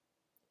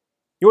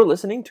You're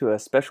listening to a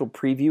special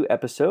preview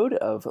episode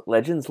of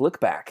Legends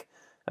Lookback,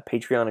 a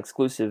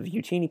Patreon-exclusive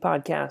Utini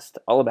podcast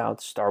all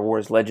about Star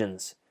Wars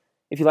Legends.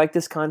 If you like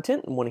this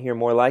content and want to hear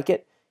more like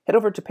it, head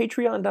over to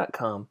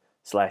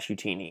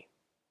patreon.com/Utini.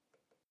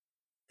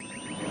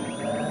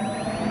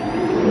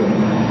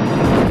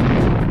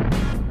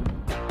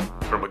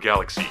 From a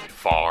galaxy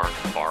far,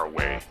 far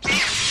away.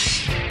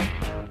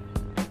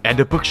 And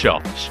a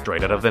bookshelf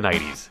straight out of the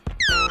 90s.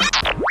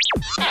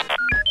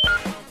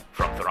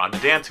 From Thrawn to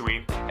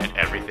Dantooine and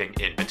everything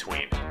in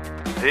between.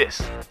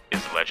 This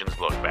is Legends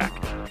Lookback.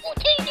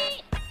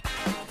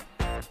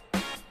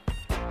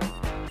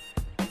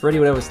 Freddie,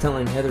 what I was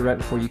telling Heather right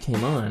before you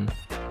came on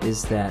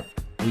is that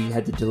we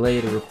had to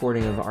delay the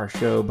recording of our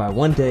show by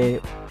one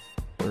day.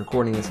 We're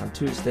recording this on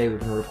Tuesday. We're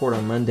going to record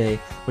on Monday,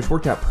 which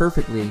worked out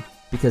perfectly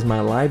because my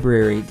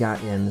library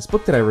got in this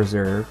book that I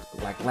reserved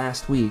like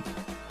last week,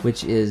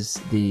 which is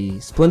the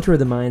Splinter of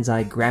the Mind's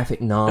Eye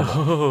graphic novel.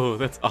 Oh,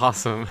 that's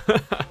awesome.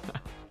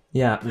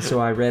 Yeah, so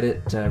I read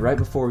it right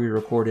before we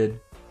recorded.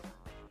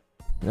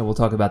 And we'll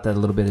talk about that a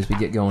little bit as we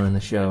get going in the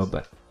show.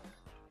 But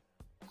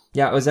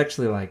yeah, it was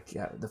actually like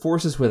the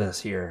force is with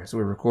us here as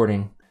we're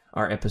recording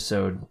our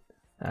episode.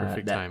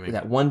 Perfect timing.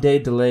 That one day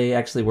delay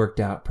actually worked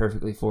out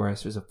perfectly for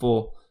us. There's a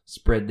full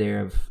spread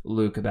there of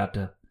Luke about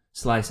to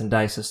slice and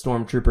dice a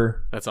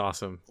stormtrooper. That's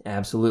awesome.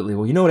 Absolutely.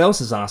 Well, you know what else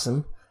is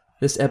awesome?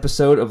 This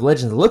episode of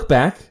Legends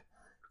Lookback,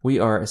 we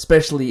are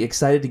especially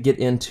excited to get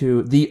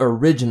into the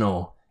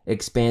original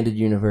Expanded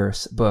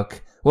Universe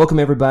book. Welcome,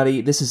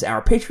 everybody. This is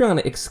our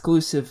Patreon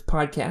exclusive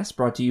podcast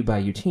brought to you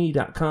by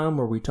Utini.com,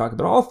 where we talk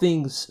about all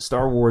things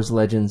Star Wars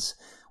Legends.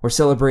 We're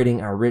celebrating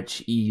our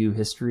rich EU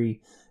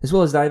history, as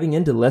well as diving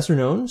into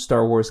lesser-known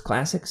Star Wars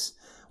classics.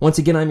 Once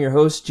again, I'm your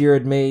host,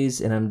 Jared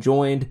Mays, and I'm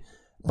joined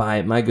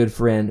by my good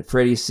friend,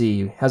 Freddie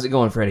C. How's it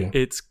going, Freddie?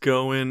 It's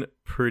going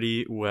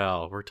pretty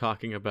well. We're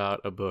talking about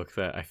a book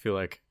that I feel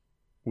like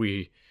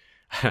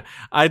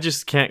I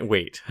just can't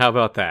wait. How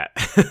about that?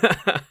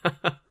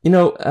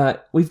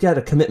 We've got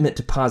a commitment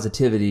to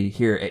positivity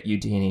here at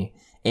Utini,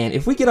 and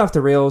if we get off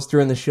the rails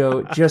during the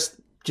show, just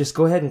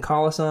go ahead and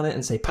call us on it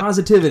and say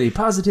positivity.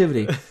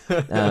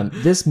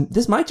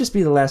 This might just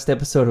be the last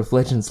episode of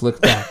Legends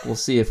Look Back. We'll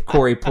see if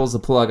Corey pulls the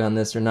plug on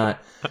this or not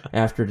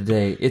after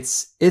today.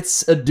 It's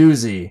a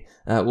doozy.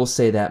 We'll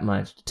say that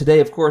much. Today,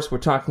 of course, we're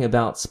talking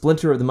about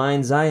Splinter of the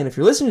Mind's Eye, and if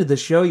you're listening to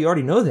this show, you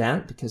already know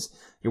that because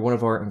you're one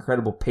of our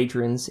incredible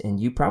patrons, and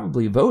you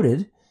probably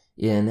voted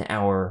in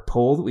our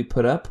poll that we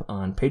put up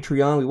on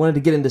Patreon. We wanted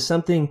to get into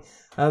something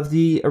of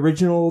the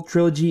original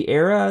trilogy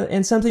era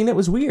and something that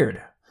was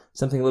weird.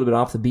 Something a little bit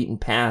off the beaten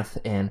path,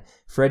 and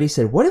Freddie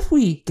said, what if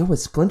we go with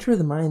Splinter of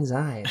the Mind's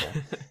Eye,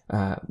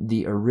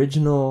 the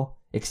original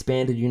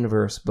Expanded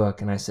Universe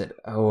book? And I said,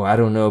 I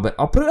don't know, but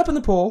I'll put it up in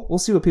the poll. We'll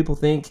see what people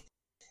think,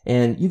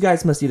 and you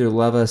guys must either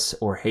love us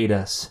or hate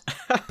us,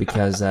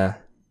 because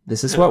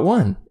this is what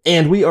won.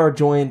 And we are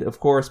joined, of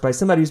course, by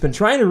somebody who's been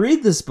trying to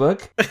read this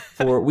book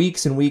for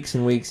weeks and weeks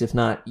and weeks, if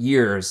not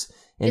years,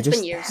 and it's just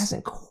been years.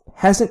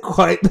 hasn't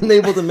quite been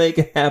able to make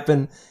it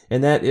happen,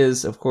 and that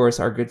is, of course,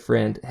 our good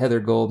friend Heather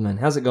Goldman.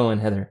 How's it going,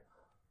 Heather?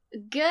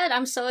 Good.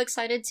 I'm so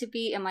excited to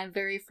be in my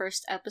very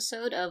first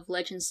episode of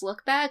Legends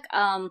Look Back.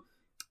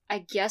 I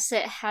guess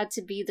it had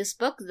to be this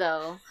book,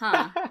 though,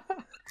 huh?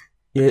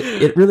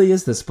 It really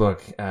is this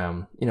book.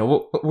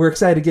 We're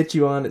excited to get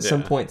you on at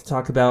some point to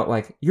talk about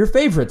like your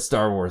favorite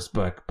Star Wars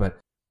book, but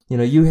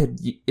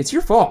it's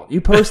your fault. You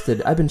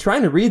posted, I've been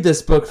trying to read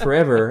this book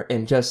forever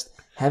and just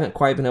haven't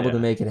quite been able to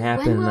make it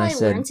happen. When will and I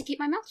learn to keep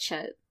my mouth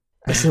shut?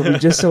 I said, we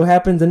just so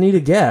happen to need a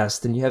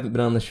guest, and you haven't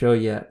been on the show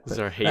yet.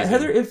 But,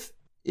 Heather,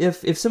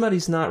 if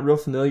somebody's not real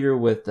familiar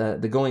with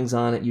the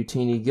goings-on at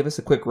Utini, give us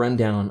a quick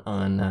rundown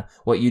on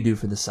what you do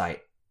for the site.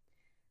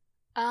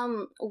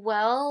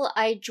 Well,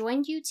 I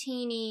joined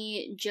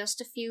Utini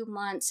just a few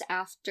months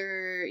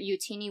after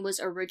Utini was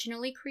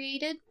originally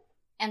created,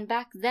 and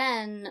back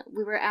then,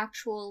 we were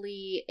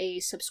actually a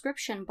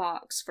subscription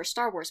box for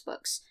Star Wars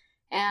books.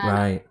 And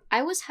right.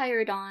 I was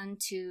hired on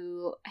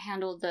to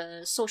handle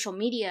the social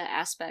media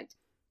aspect,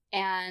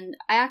 and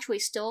I actually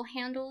still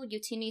handle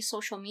Utini's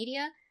social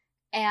media,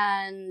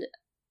 and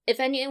if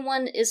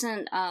anyone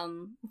isn't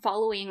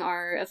following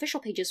our official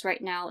pages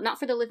right now, not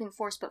for the Living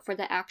Force, but for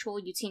the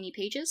actual Utini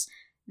pages,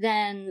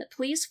 then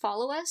please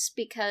follow us,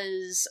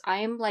 because I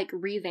am like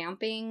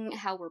revamping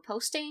how we're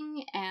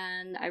posting,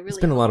 and I really it's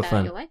been a hope lot of that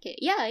fun. you'll like it.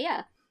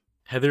 Yeah.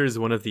 Heather is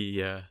one of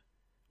the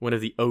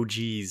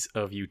OGs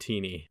of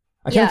Utini.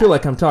 I kind of feel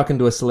like I'm talking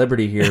to a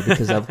celebrity here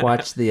because I've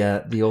watched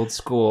the old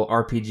school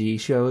RPG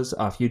shows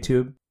off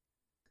YouTube,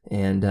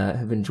 and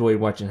have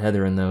enjoyed watching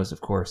Heather in those, of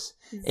course.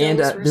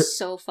 Those were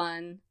so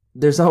fun.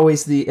 There's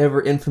always the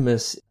ever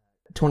infamous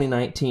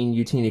 2019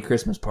 Utini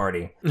Christmas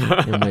party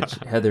in which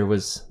Heather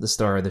was the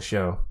star of the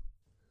show.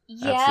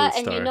 Yeah, Absolute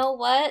and star. you know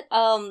what?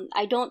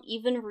 I don't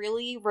even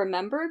really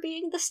remember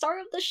being the star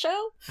of the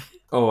show.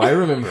 Oh, I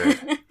remember it.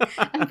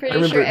 I'm pretty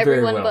remember sure it very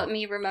everyone well. but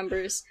me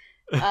remembers.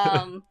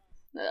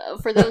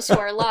 For those who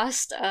are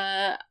lost,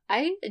 I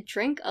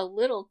drink a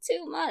little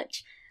too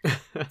much.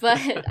 But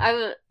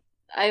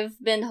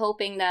I've been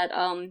hoping that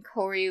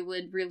Corey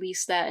would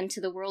release that into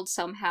the world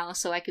somehow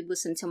so I could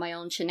listen to my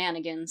own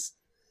shenanigans.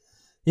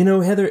 You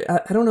know, Heather,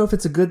 I don't know if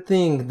it's a good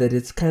thing that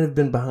it's kind of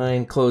been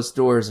behind closed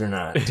doors or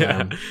not. If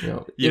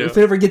it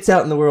ever gets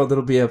out in the world,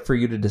 it'll be up for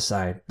you to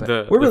decide.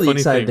 But we're really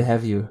excited to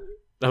have you.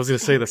 I was going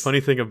to say, the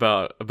funny thing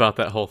about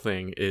that whole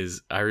thing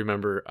is I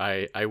remember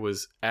I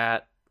was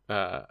at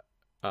Rise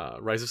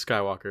of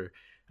Skywalker,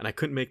 and I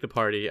couldn't make the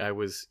party. I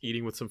was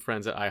eating with some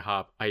friends at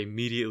IHOP.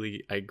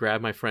 I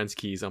grabbed my friend's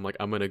keys. I'm like,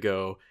 I'm going to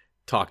go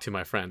talk to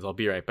my friends. I'll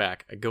be right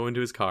back. I go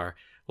into his car,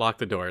 lock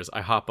the doors, I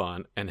hop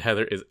on, and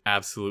Heather is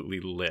absolutely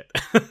lit.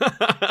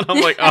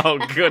 I'm like, oh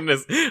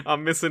goodness,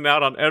 I'm missing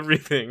out on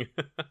everything.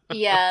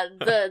 Yeah,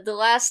 the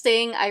last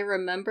thing I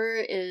remember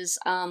is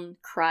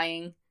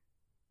crying.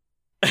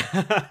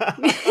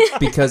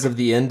 Because of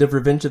the end of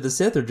Revenge of the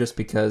Sith, or just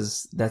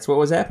because that's what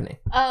was happening?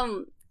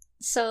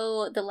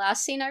 So the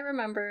last scene I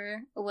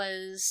remember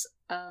was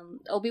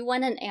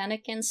Obi-Wan and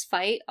Anakin's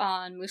fight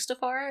on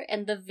Mustafar,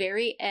 and the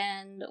very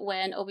end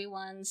when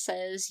Obi-Wan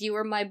says, "You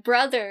were my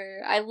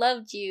brother, I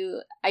loved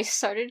you," I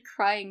started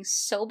crying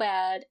so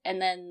bad,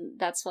 and then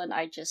that's when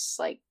I just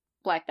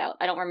blacked out.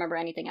 I don't remember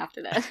anything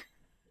after that.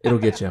 It'll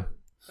get you.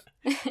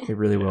 It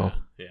really will.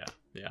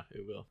 Yeah,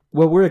 it will.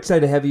 Well, we're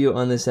excited to have you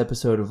on this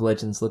episode of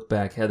Legends Look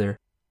Back, Heather.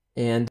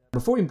 And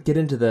before we get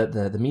into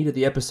the meat of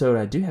the episode,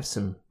 I do have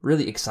some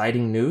really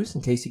exciting news.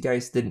 In case you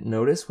guys didn't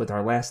notice, with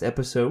our last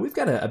episode, we've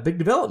got a big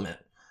development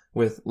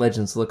with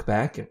Legends Look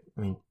Back. I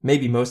mean,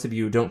 maybe most of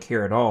you don't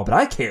care at all, but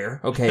I care,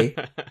 okay?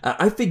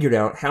 I figured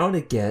out how to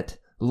get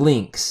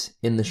links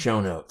in the show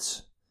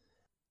notes.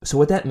 So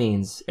what that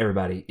means,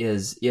 everybody,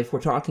 is if we're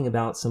talking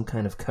about some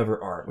kind of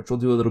cover art, which we'll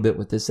do a little bit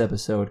with this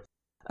episode,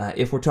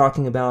 if we're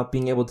talking about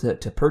being able to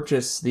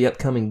purchase the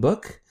upcoming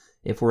book,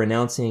 if we're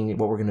announcing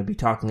what we're going to be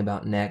talking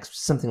about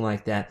next, something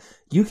like that,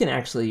 you can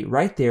actually,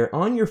 right there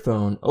on your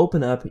phone,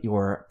 open up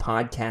your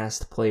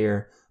podcast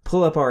player,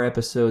 pull up our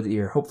episode that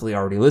you're hopefully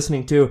already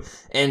listening to,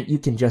 and you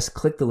can just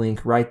click the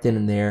link right then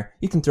and there.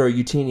 You can throw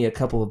Utini a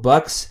couple of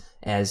bucks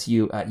as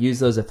you use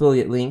those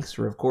affiliate links,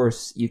 or of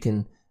course, you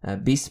can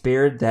be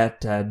spared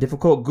that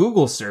difficult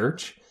Google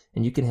search,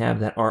 and you can have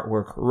that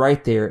artwork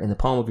right there in the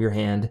palm of your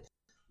hand.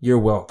 You're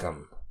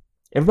welcome.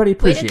 Everybody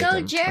appreciate them.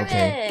 Way to go, Jared!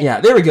 Okay. Yeah,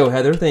 there we go,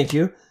 Heather. Thank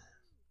you.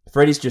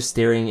 Freddie's just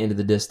staring into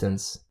the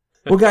distance.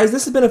 Well, guys,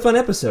 this has been a fun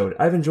episode.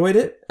 I've enjoyed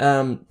it.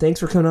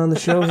 Thanks for coming on the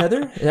show,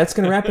 Heather. That's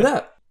going to wrap it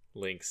up.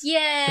 Links.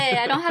 Yay!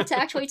 I don't have to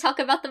actually talk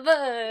about the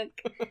book.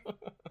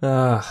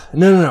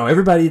 No.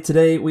 Everybody,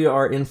 today we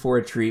are in for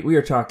a treat. We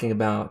are talking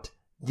about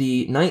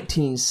the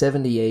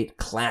 1978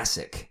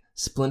 classic,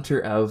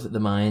 Splinter of the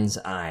Mind's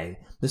Eye.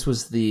 This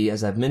was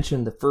as I've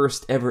mentioned, the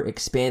first ever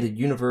expanded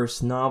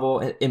universe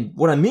novel. And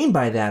what I mean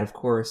by that, of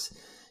course,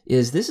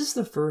 is this is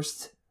the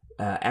first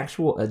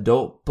actual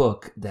adult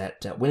book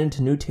that went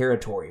into new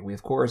territory. We,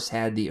 of course,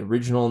 had the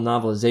original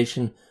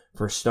novelization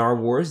for Star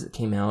Wars that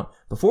came out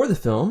before the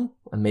film,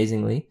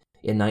 amazingly,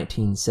 in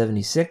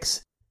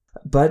 1976.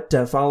 But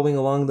following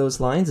along those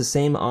lines, the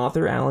same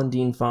author, Alan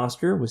Dean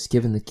Foster, was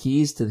given the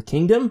keys to the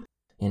kingdom,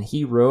 and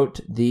he wrote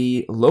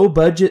the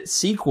low-budget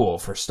sequel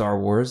for Star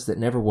Wars that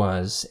never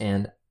was.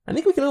 And I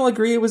think we can all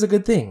agree it was a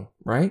good thing,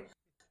 right?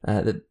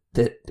 That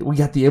we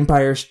got The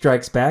Empire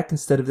Strikes Back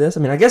instead of this. I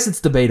mean, I guess it's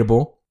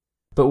debatable.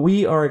 But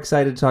we are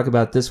excited to talk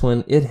about this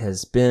one. It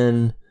has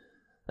been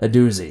a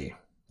doozy.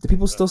 Do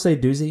people still say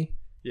doozy?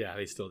 Yeah,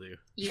 they still do.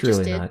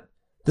 Surely not.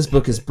 This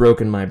book has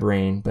broken my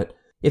brain, but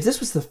if this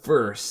was the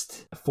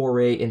first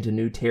foray into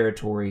new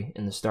territory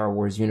in the Star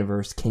Wars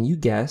universe, can you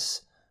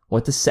guess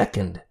what the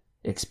second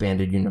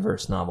expanded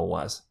universe novel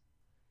was?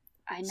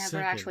 I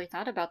never actually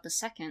thought about the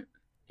second.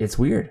 It's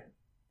weird.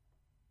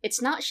 It's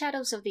not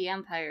Shadows of the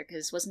Empire,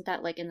 because wasn't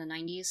that in the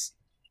 90s?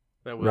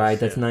 Right,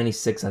 that's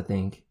 96, I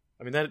think.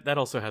 I mean, that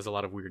also has a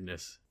lot of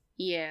weirdness.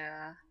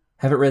 Yeah.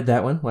 Haven't read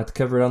that one. We'll have to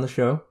cover it on the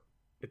show.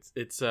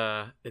 It's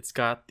got it's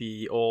got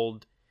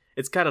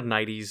a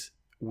 90s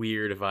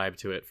weird vibe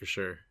to it for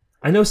sure.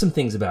 I know some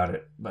things about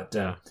it, but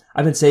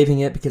I've been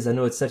saving it because I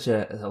know it's such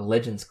a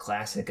Legends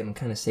classic. I'm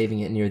kind of saving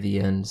it near the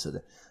end so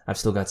that I've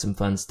still got some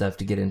fun stuff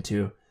to get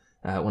into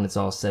when it's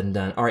all said and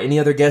done. All right, any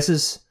other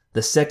guesses?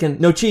 The second...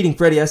 No cheating,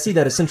 Freddie. I see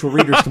that Essential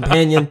Reader's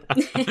Companion.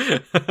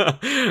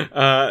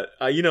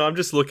 I'm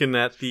just looking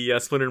at the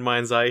Splinter of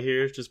Mind's Eye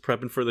here, just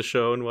prepping for the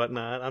show and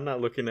whatnot. I'm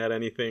not looking at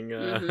anything...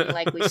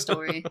 likely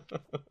story.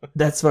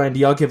 That's fine.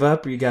 Do y'all give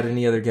up, or you got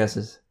any other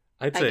guesses?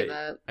 I'd say...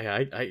 I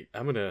give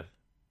up.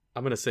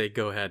 I'm gonna say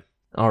go ahead.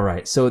 All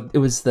right. So it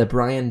was the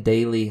Brian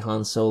Daley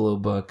Han Solo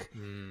book.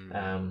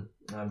 I'm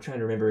trying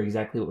to remember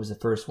exactly what was the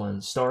first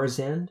one. Star's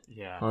End?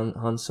 Yeah.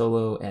 Han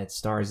Solo at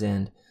Star's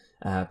End.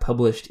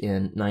 Published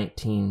in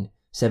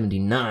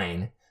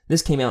 1979.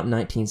 This came out in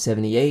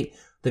 1978.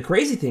 The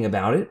crazy thing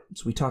about it,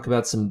 so we talk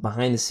about some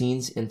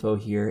behind-the-scenes info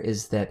here,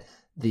 is that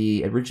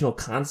the original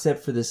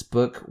concept for this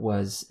book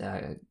was,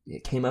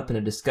 it came up in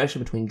a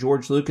discussion between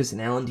George Lucas and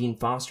Alan Dean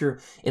Foster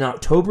in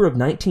October of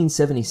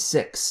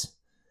 1976.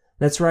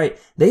 That's right,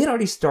 they had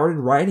already started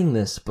writing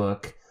this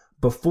book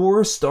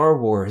before Star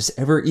Wars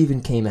ever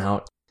even came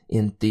out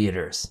in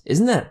theaters.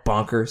 Isn't that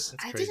bonkers?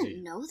 I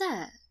didn't know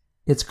that.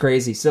 It's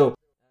crazy. So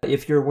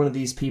if you're one of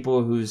these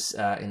people who's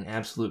an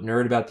absolute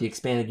nerd about the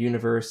expanded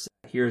universe,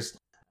 here's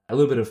a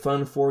little bit of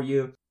fun for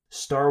you.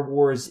 Star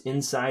Wars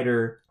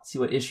Insider, let's see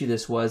what issue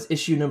this was.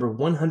 Issue number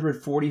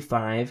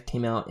 145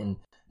 came out in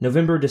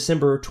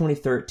December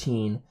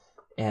 2013.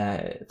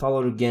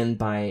 Followed again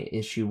by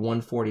issue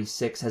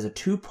 146. Has a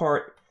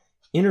 2-part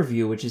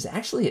interview, which is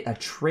actually a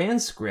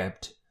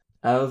transcript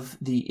of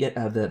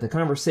the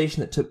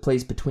conversation that took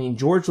place between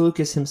George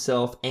Lucas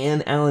himself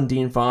and Alan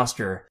Dean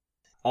Foster,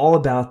 all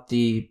about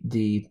the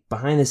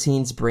behind the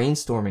scenes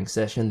brainstorming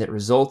session that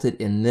resulted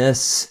in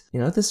this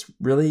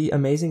really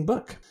amazing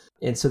book.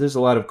 And so there's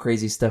a lot of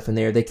crazy stuff in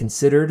there. They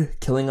considered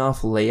killing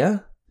off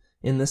Leia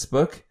in this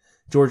book.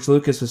 George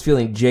Lucas was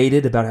feeling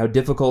jaded about how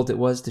difficult it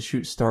was to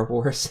shoot Star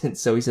Wars, and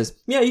so he says,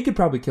 yeah, you could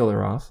probably kill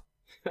her off.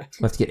 We'll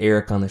have to get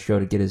Eric on the show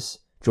to get his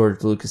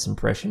George Lucas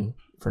impression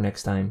for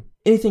next time.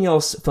 Anything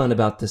else fun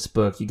about this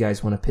book you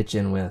guys want to pitch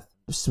in with?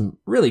 There's some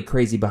really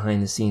crazy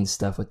behind the scenes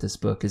stuff with this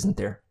book, isn't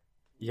there?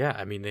 Yeah,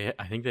 I mean,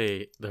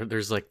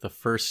 there's like the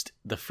first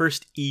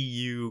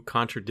EU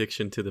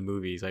contradiction to the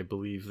movies, I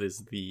believe,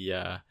 is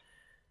the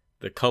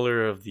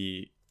color of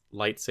the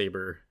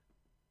lightsaber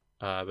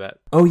that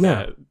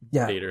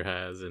Vader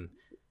has, and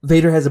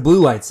Vader has a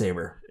blue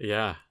lightsaber.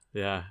 Yeah,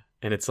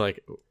 and it's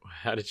like,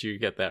 how did you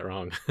get that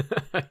wrong?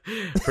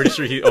 Pretty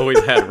sure he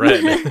always had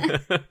red.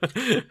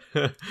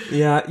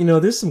 Yeah,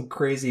 there's some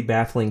crazy,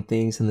 baffling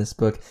things in this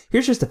book.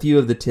 Here's just a few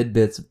of the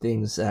tidbits of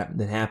things that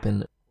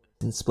happen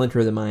in Splinter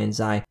of the Mind's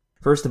Eye.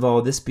 First of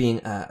all, this being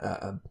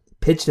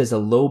pitched as a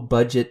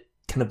low-budget,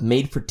 kind of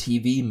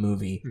made-for-TV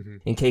movie,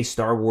 in case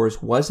Star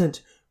Wars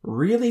wasn't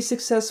really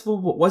successful,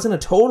 but wasn't a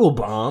total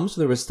bomb,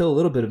 so there was still a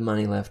little bit of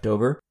money left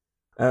over.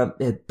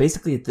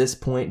 Basically, at this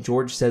point,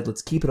 George said,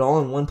 let's keep it all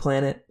on one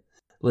planet.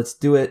 Let's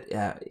do it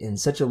in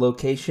such a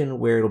location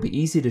where it'll be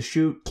easy to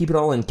shoot. Keep it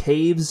all in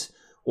caves,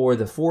 or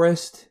the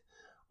forest,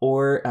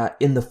 or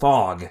in the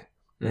fog.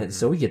 And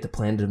so we get the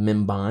planet of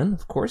Mimban,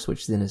 of course,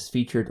 which then is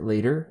featured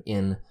later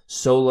in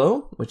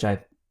Solo, which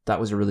I thought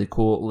was a really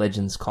cool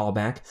Legends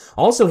callback.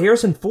 Also,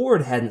 Harrison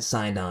Ford hadn't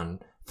signed on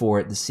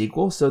for the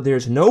sequel, so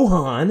there's no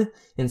Han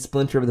in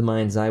Splinter of the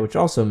Mind's Eye, which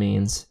also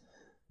means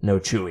no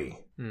Chewie.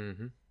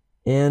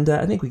 And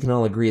I think we can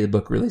all agree the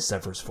book really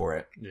suffers for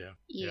it.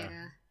 Yeah.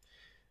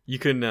 You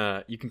can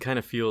kind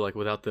of feel like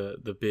without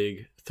the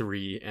big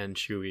three and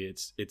Chewie,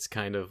 it's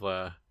kind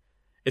of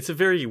it's a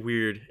very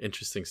weird,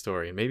 interesting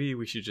story. Maybe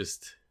we should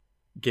just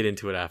get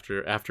into it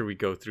after we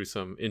go through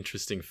some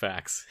interesting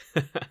facts.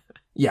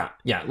 Yeah,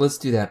 let's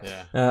do that.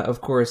 Yeah. Of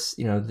course,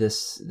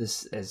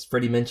 this, as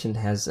Freddie mentioned,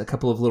 has a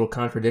couple of little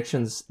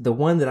contradictions. The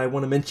one that I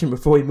want to mention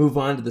before we move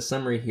on to the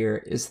summary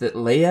here is that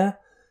Leia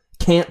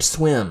can't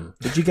swim.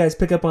 Did you guys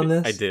pick up on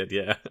this? I did,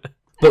 yeah.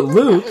 But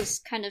Luke is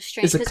kind of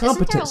strange, is a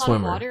competent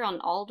swimmer. Isn't there a lot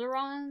of water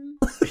on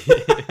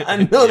Alderaan? I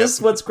know, this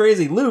is what's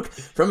crazy. Luke,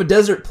 from a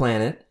desert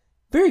planet,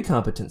 very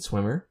competent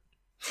swimmer.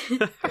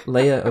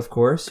 Leia, of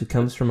course, who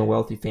comes from a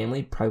wealthy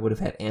family, probably would have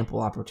had ample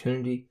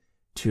opportunity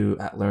to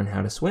learn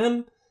how to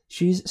swim.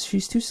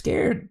 She's too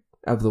scared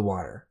of the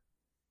water.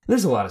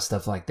 There's a lot of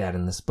stuff like that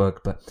in this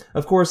book, but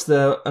of course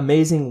the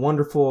amazing,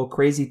 wonderful,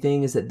 crazy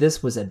thing is that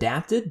this was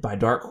adapted by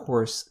Dark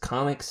Horse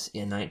Comics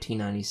in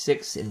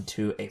 1996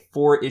 into a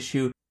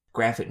 4-issue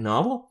graphic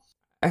novel.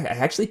 I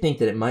actually think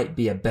that it might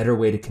be a better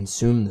way to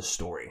consume the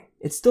story.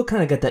 It's still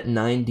kind of got that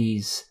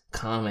 90s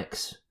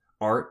comics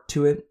art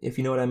to it, if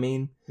you know what I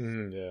mean.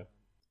 Yeah.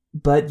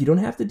 But you don't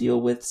have to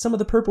deal with some of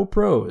the purple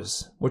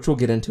prose, which we'll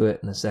get into it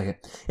in a second.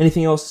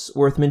 Anything else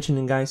worth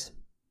mentioning, guys?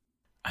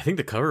 I think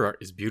the cover art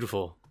is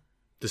beautiful.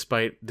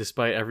 Despite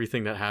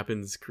everything that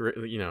happens,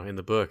 in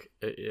the book,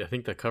 I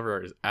think the cover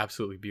art is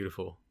absolutely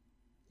beautiful.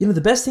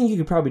 The best thing you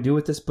could probably do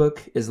with this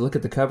book is look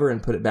at the cover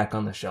and put it back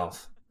on the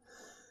shelf.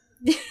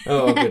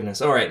 Oh,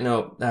 goodness. All right,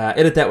 no.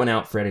 Edit that one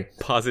out, Freddie.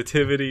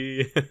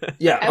 Positivity.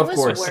 Yeah, of course.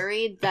 I was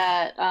worried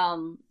that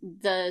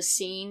the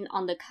scene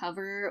on the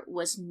cover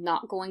was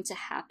not going to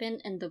happen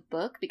in the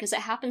book because it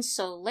happened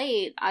so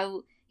late.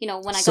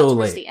 When I got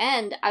towards the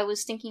end, I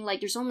was thinking,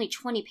 like, there's only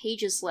 20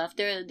 pages left.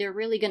 They're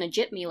really going to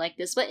jip me like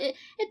this. But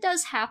it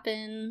does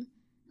happen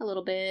a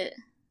little bit.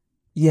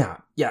 Yeah.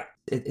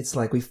 It's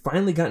like we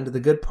finally got into the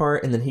good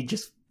part, and then he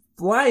just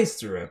flies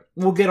through it.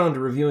 We'll get on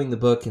to reviewing the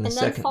book in a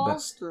second. And then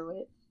falls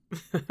through it.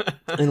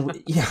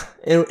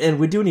 And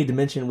we do need to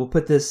mention, we'll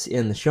put this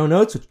in the show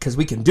notes because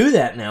we can do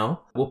that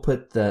now. We'll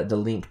put the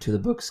link to the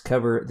book's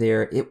cover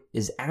there. It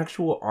is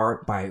actual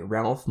art by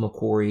Ralph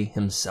McQuarrie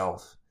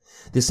himself.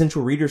 The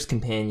Essential Reader's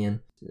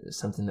Companion,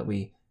 something that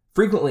we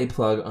frequently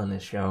plug on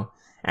this show,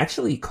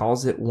 actually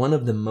calls it one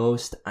of the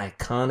most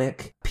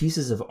iconic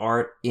pieces of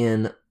art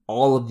in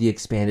all of the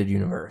expanded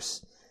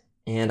universe.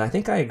 And I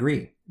think I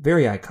agree.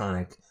 Very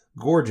iconic,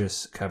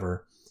 gorgeous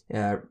cover.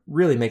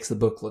 Really makes the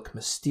book look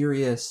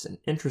mysterious and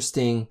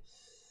interesting.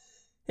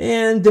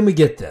 And then we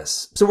get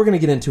this. So we're going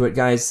to get into it,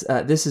 guys.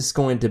 This is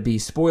going to be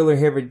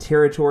spoiler-heavy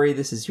territory.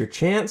 This is your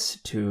chance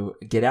to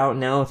get out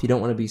now if you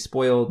don't want to be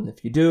spoiled. And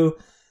if you do,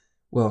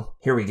 Well,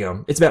 here we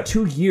go. It's about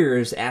 2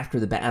 years after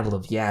the Battle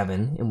of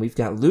Yavin, and we've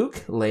got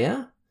Luke,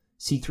 Leia,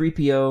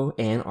 C-3PO,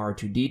 and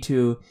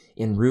R2-D2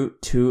 en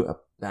route to...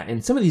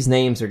 and some of these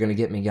names are going to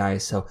get me,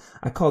 guys, so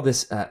I call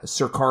this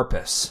Sir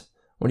Carpus.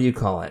 What do you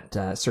call it?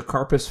 Sir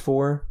Carpus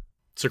 4?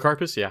 Sir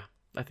Carpus? Yeah,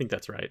 I think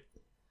that's right.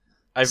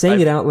 Saying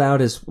it out loud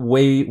is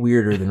way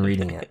weirder than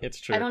reading it. It's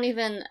true. I don't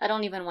even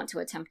want to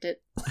attempt it.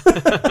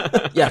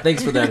 Yeah,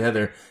 thanks for that,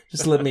 Heather.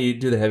 Just let me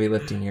do the heavy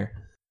lifting here.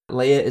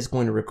 Leia is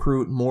going to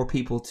recruit more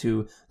people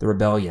to the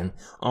rebellion.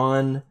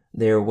 On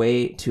their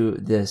way to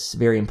this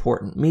very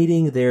important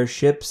meeting, their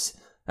ships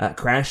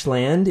crash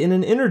land in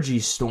an energy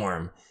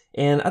storm.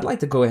 And I'd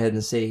like to go ahead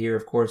and say here,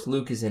 of course,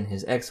 Luke is in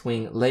his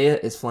X-Wing, Leia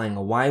is flying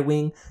a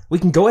Y-Wing. We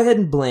can go ahead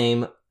and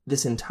blame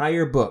this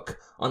entire book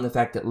on the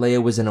fact that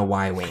Leia was in a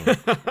Y-Wing.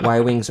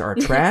 Y-Wings are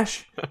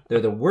trash. They're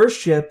the worst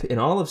ship in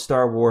all of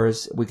Star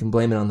Wars. We can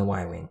blame it on the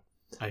Y-Wing.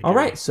 All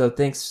right, so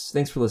thanks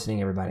for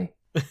listening, everybody.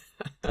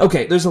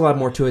 Okay, there's a lot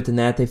more to it than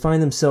that. They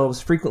find themselves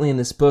frequently in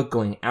this book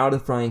going out of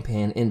the frying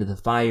pan into the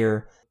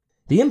fire.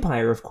 The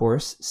Empire, of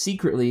course,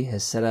 secretly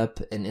has set up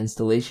an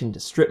installation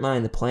to strip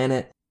mine the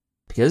planet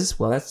because,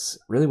 well, that's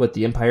really what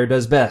the Empire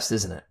does best,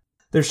 isn't it?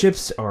 Their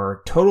ships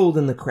are totaled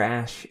in the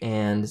crash,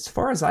 and as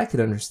far as I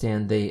could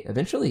understand, they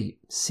eventually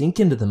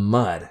sink into the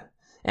mud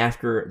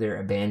after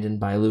they're abandoned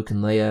by Luke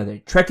and Leia. They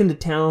trek into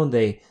town,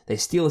 they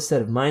steal a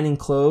set of mining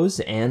clothes,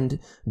 and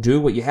do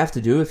what you have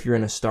to do if you're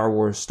in a Star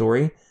Wars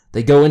story.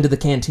 They go into the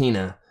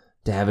cantina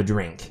to have a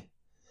drink.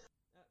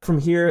 From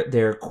here,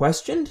 they're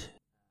questioned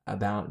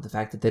about the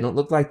fact that they don't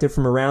look like they're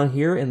from around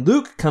here, and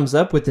Luke comes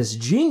up with this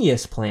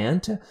genius plan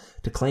to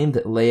claim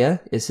that Leia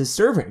is his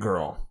servant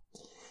girl.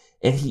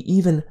 And he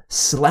even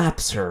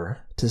slaps her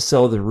to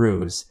sell the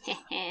ruse.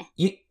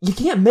 You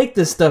can't make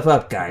this stuff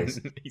up, guys.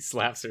 He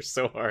slaps her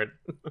so hard.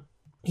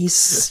 He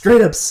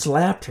straight up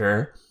slapped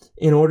her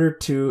in order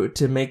to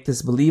make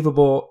this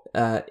believable.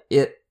 I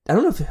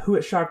don't know who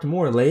it shocked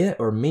more, Leia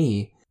or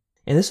me.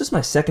 And this was my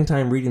second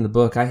time reading the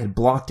book. I had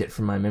blocked it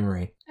from my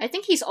memory. I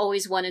think he's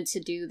always wanted to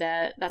do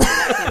that. That's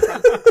where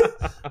that came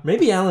from.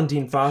 Maybe Alan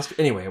Dean Foster.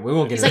 Anyway, we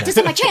won't get He's into like, this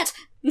is my chance!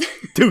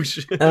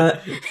 Douche.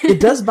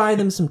 It does buy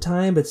them some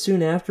time, but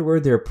soon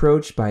afterward, they're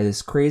approached by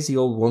this crazy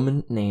old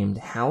woman named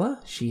Hala.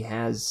 She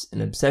has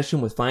an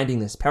obsession with finding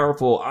this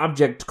powerful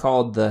object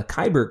called the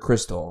Kyber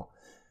crystal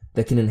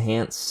that can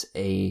enhance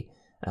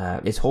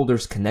its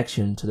holder's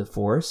connection to the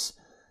Force.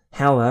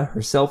 Hala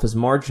herself is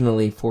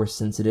marginally Force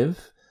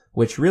sensitive,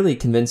 which really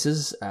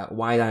convinces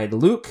wide-eyed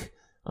Luke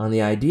on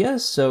the idea.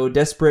 So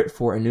desperate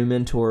for a new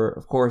mentor,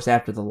 of course,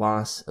 after the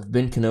loss of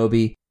Ben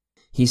Kenobi,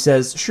 he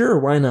says, sure,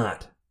 why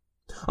not?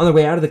 On the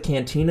way out of the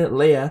cantina,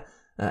 Leia,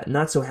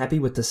 not so happy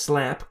with the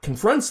slap,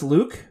 confronts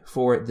Luke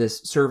for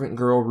this servant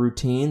girl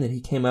routine that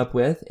he came up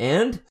with,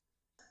 and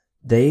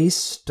they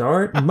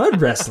start mud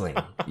wrestling,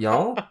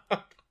 y'all.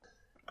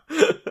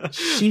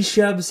 She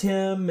shoves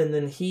him, and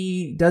then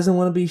he doesn't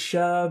want to be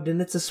shoved,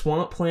 and it's a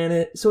swamp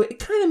planet. So it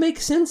kind of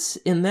makes sense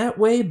in that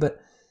way,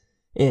 but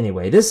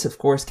anyway, this, of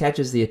course,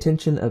 catches the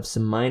attention of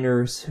some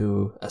miners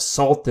who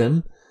assault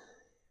them,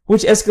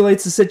 which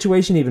escalates the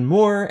situation even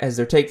more as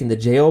they're taken to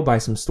jail by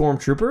some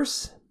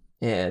stormtroopers.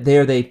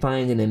 There they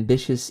find an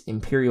ambitious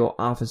Imperial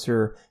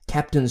officer,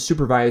 Captain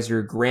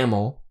Supervisor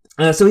Grammel.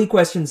 So he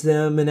questions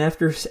them, and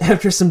after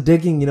some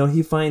digging,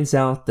 he finds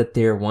out that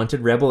they're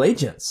wanted rebel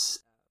agents.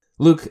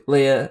 Luke,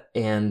 Leia,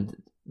 and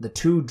the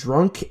two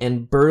drunk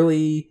and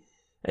burly,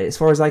 as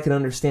far as I can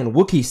understand,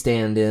 Wookiee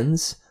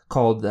stand-ins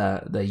called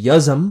the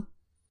Yuzum.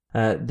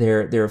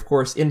 They're of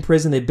course in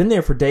prison. They've been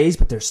there for days,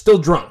 but they're still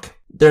drunk.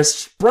 They're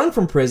sprung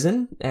from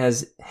prison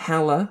as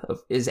Hala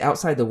is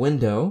outside the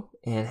window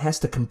and has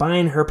to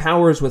combine her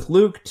powers with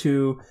Luke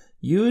to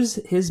use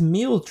his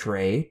meal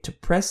tray to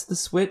press the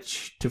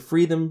switch to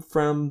free them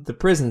from the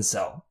prison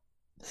cell.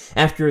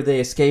 After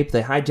they escape,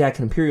 they hijack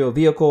an Imperial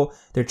vehicle.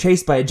 They're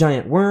chased by a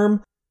giant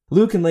worm.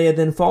 Luke and Leia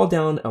then fall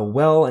down a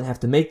well and have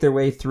to make their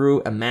way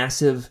through a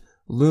massive,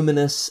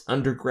 luminous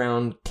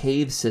underground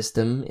cave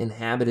system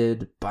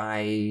inhabited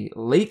by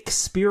lake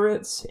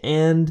spirits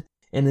and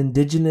an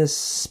indigenous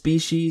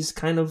species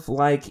kind of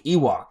like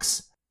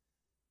Ewoks.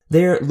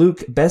 There,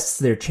 Luke bests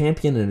their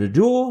champion in a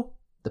duel.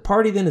 The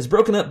party then is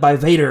broken up by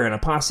Vader and a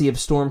posse of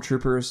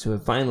stormtroopers who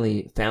have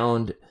finally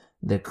found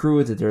the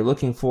crew that they're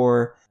looking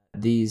for.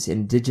 These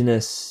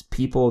indigenous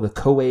people, the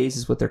Koways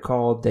is what they're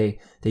called, they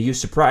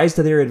use surprise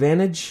to their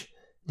advantage.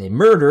 They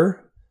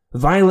murder,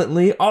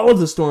 violently, all of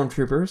the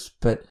stormtroopers,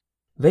 but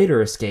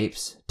Vader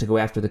escapes to go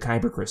after the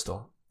Kyber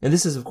crystal. And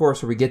this is, of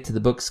course, where we get to the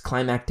book's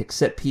climactic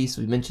set piece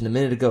we mentioned a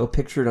minute ago,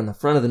 pictured on the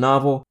front of the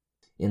novel.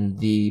 In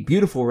the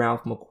beautiful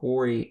Ralph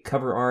McQuarrie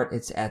cover art,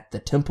 it's at the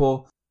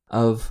Temple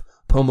of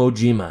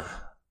Pomojima,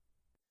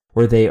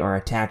 where they are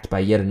attacked by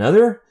yet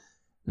another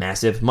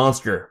massive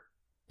monster.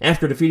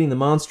 After defeating the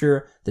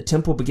monster, the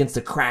temple begins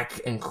to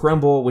crack and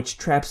crumble, which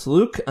traps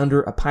Luke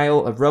under a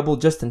pile of rubble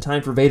just in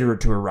time for Vader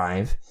to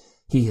arrive.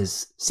 He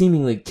has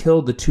seemingly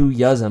killed the two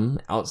Yuzum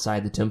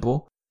outside the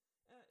temple.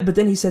 But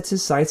then he sets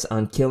his sights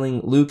on killing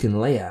Luke and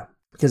Leia.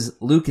 Because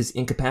Luke is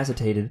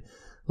incapacitated,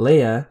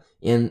 Leia,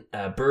 in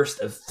a burst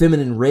of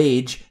feminine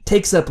rage,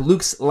 takes up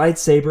Luke's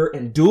lightsaber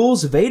and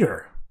duels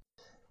Vader.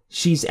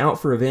 She's out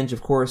for revenge,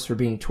 of course, for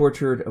being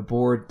tortured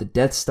aboard the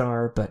Death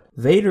Star, but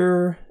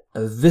Vader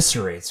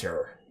eviscerates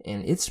her,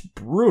 and it's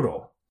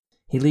brutal.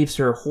 He leaves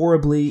her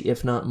horribly,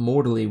 if not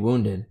mortally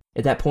wounded.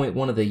 At that point,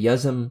 one of the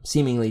Yuzum,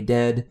 seemingly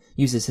dead,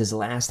 uses his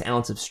last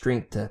ounce of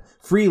strength to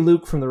free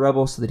Luke from the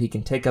rebels so that he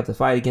can take up the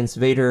fight against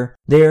Vader.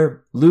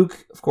 There,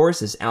 Luke, of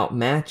course, is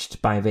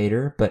outmatched by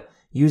Vader, but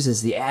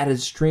uses the added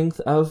strength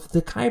of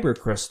the Kyber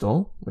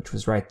crystal, which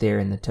was right there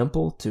in the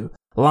temple, to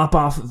lop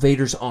off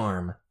Vader's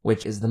arm,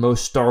 which is the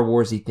most Star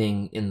Wars-y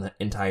thing in the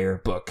entire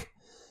book.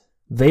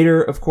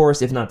 Vader, of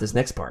course, if not this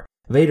next part,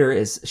 Vader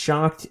is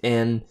shocked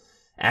and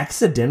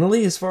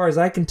accidentally, as far as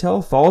I can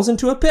tell, falls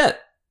into a pit.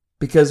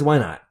 Because why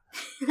not?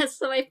 That's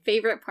my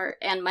favorite part,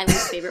 and my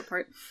least favorite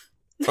part.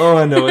 Oh,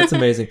 I know, it's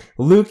amazing.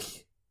 Luke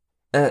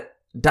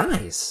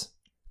dies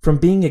from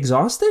being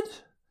exhausted?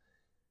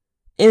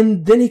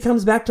 And then he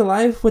comes back to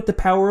life with the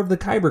power of the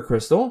Kyber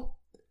crystal,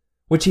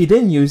 which he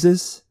then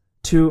uses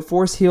to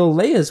force heal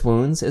Leia's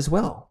wounds as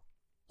well.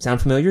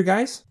 Sound familiar,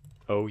 guys?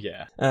 Oh,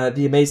 yeah.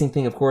 The amazing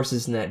thing, of course,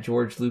 is in that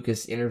George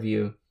Lucas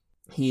interview,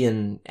 he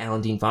and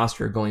Alan Dean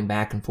Foster are going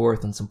back and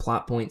forth on some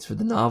plot points for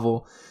the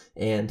novel,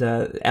 and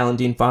Alan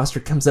Dean Foster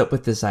comes up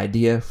with this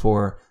idea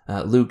for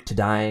Luke to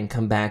die and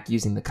come back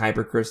using the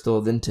Kyber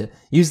crystal, then to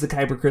use the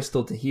Kyber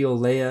crystal to heal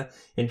Leia,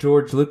 and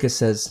George Lucas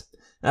says,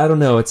 I don't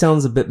know, it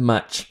sounds a bit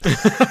much.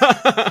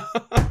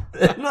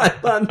 And I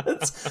thought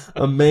that's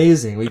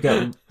amazing. We've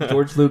got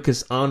George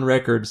Lucas on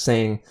record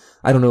saying,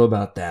 I don't know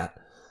about that.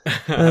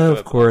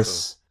 Of course.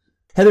 Awesome.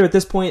 Heather, at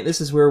this point, this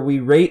is where we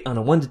rate on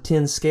a 1 to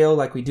 10 scale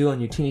like we do on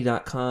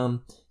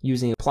Youtini.com,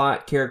 using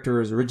plot,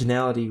 characters,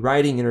 originality,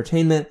 writing,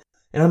 entertainment.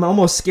 And I'm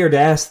almost scared to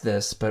ask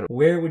this, but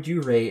where would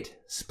you rate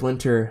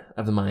Splinter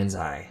of the Mind's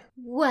Eye?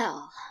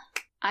 Well,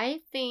 I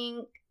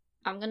think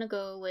I'm going to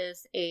go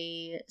with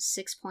a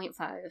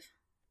 6.5.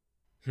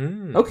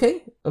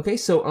 Okay,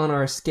 so on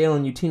our scale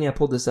in Youtini, I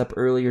pulled this up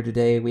earlier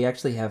today, we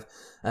actually have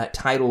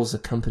titles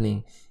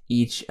accompanying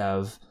each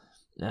of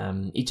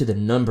the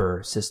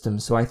number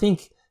systems, so I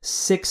think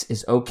 6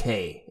 is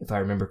okay, if I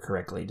remember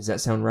correctly. Does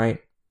that sound right?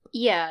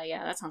 Yeah,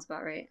 that sounds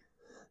about right.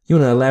 You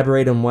want to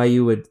elaborate on why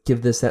you would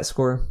give this that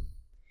score?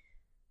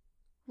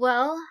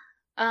 Well,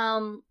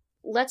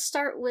 let's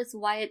start with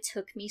why it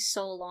took me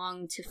so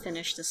long to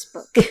finish this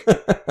book.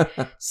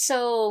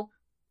 So,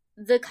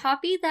 the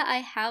copy that I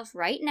have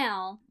right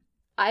now,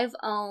 I've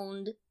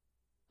owned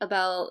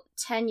about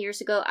 10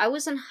 years ago. I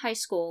was in high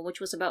school, which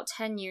was about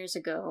 10 years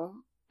ago.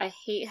 I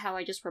hate how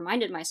I just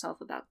reminded myself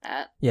about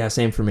that. Yeah,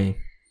 same for me.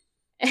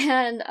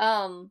 And,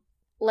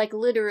 like,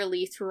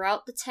 literally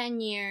throughout the 10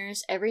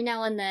 years, every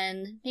now and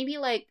then, maybe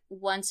like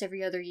once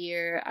every other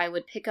year, I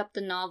would pick up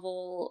the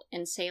novel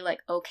and say, like,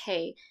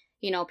 okay,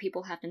 you know,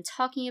 people have been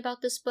talking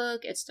about this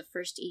book. It's the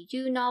first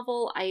EU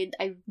novel. I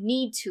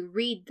need to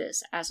read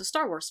this as a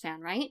Star Wars fan,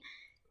 right?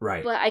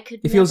 Right. But I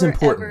could It feels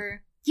important.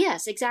 ever...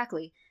 Yes,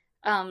 exactly.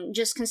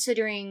 Just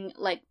considering,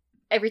 like,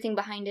 everything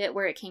behind it,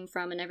 where it came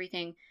from and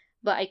everything.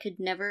 But I could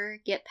never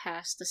get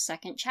past the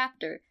second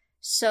chapter.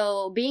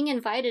 So being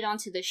invited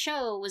onto the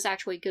show was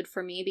actually good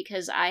for me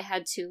because I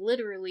had to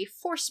literally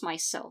force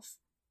myself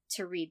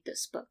to read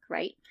this book,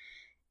 right?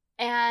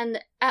 And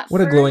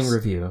What a glowing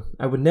review.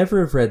 I would never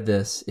have read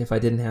this if I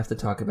didn't have to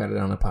talk about it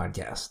on a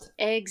podcast.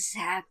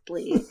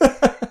 Exactly.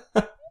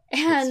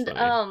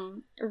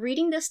 And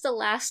reading this the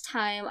last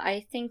time,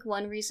 I think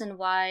one reason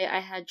why I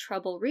had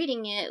trouble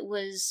reading it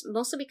was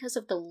mostly because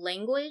of the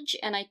language,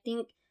 and I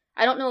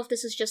don't know if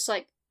this is just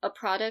like a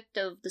product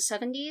of the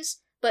 70s,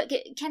 but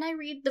can I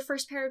read the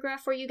first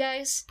paragraph for you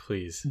guys?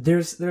 Please.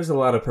 There's a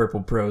lot of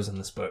purple prose in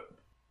this book.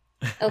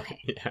 Okay.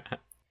 Yeah.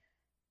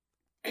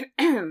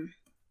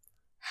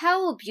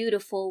 How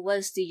beautiful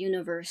was the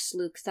universe,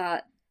 Luke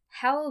thought.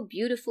 How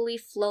beautifully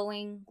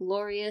flowing,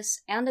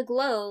 glorious, and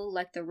aglow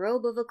like the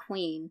robe of a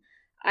queen.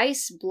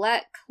 Ice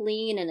black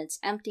clean in its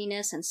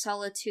emptiness and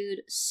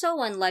solitude,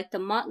 so unlike the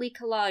motley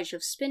collage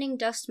of spinning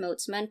dust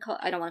motes men call...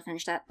 I don't want to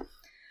finish that.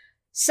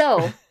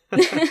 So,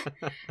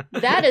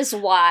 that is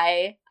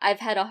why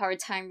I've had a hard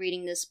time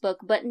reading this book,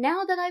 but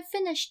now that I've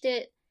finished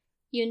it,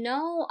 you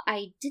know,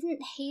 I didn't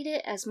hate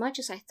it as much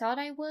as I thought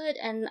I would,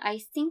 and I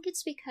think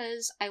it's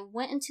because I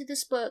went into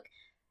this book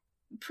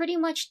pretty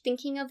much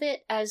thinking of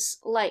it as,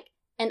 like,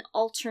 an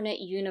alternate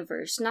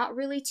universe, not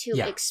really to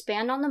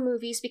expand on the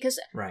movies, because,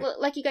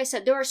 like you guys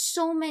said, there are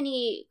so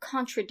many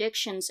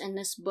contradictions in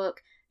this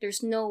book,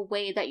 there's no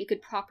way that you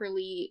could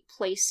properly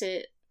place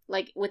it,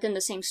 like, within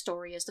the same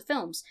story as the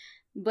films.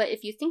 But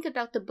if you think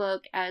about the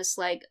book as,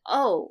 like,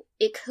 oh,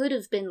 it could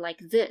have been like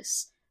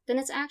this, then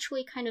it's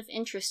actually kind of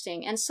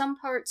interesting, and some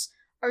parts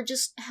are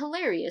just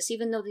hilarious,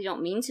 even though they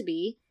don't mean to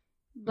be.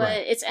 But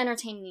it's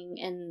entertaining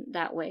in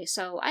that way.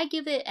 So I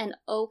give it an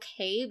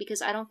okay,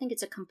 because I don't think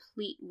it's a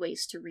complete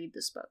waste to read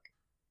this book.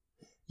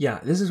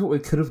 Yeah, this is what we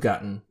could have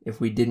gotten if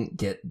we didn't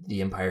get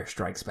The Empire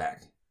Strikes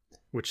Back.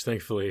 Which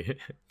thankfully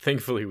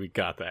we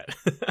got that.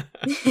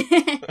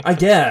 I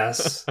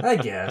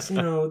guess, you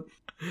know,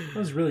 I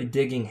was really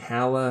digging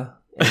Hala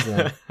as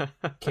a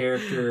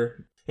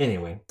character.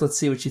 Anyway, let's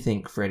see what you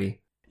think,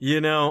 Freddie.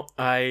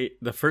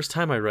 The first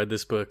time I read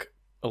this book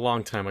a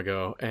long time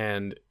ago,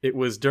 and it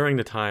was during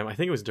the time, I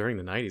think it was during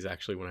the 90s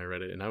actually when I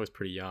read it, and I was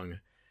pretty young,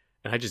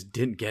 and I just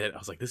didn't get it. I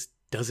was like, this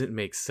doesn't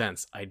make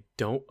sense. I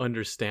don't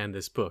understand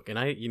this book. And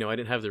I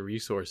didn't have the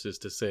resources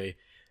to say,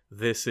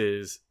 this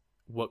is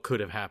what could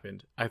have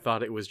happened. I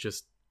thought it was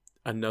just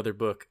another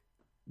book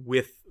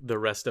with the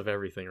rest of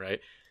everything, right?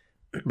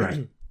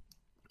 Right.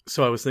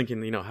 So I was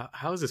thinking,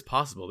 how is this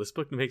possible? This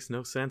book makes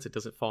no sense. It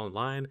doesn't fall in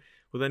line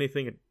with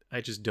anything.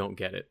 I just don't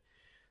get it.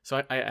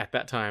 So I at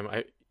that time,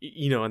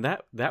 and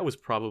that was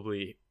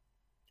probably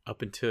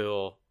up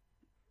until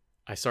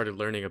I started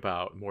learning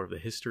about more of the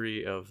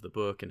history of the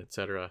book and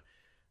etc.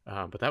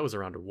 But that was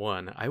around a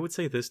 1. I would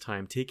say this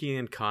time, taking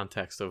in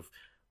context of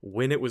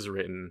when it was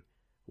written,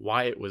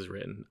 why it was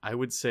written, I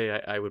would say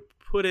I would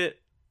put it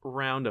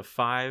around a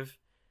 5.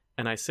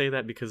 And I say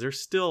that because there's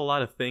still a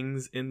lot of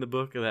things in the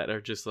book that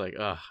are just like,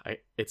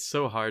 it's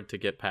so hard to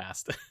get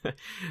past.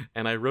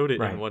 And I wrote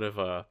it in one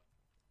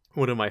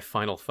of my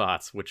final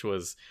thoughts, which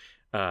was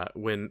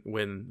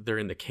when they're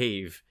in the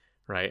cave,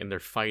 right, and they're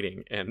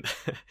fighting, and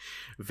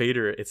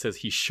Vader, it says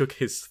he shook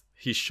his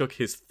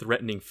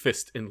threatening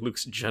fist in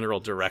Luke's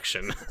general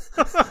direction.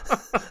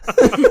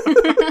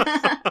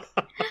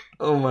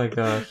 Oh my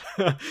gosh.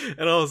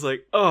 And I was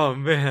like, oh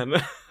man.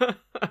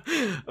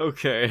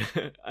 Okay.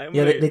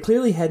 They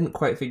clearly hadn't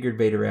quite figured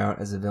Vader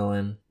out as a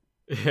villain.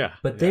 Yeah.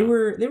 But they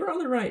were on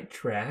the right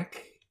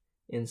track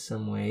in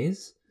some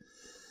ways.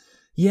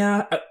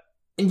 Yeah,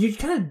 and you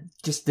kind of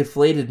just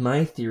deflated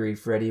my theory,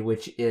 Freddie,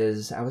 which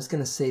is I was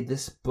going to say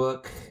this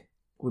book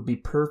would be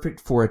perfect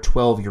for a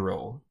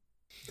 12-year-old.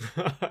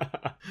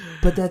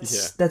 But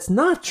that's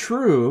not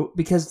true,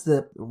 because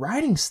the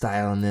writing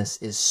style in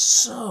this is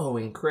so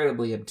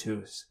incredibly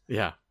obtuse.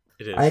 Yeah,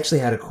 it is. I actually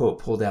had a quote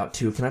pulled out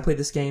too. Can I play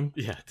this game?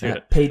 Yeah, do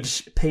it.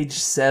 Page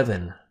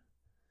 7.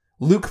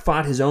 Luke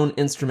fought his own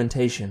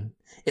instrumentation.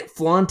 It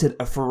flaunted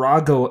a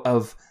farrago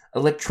of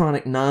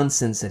electronic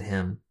nonsense at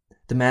him.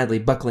 The madly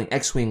buckling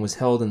X-Wing was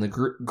held in the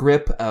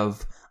grip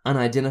of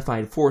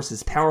unidentified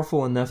forces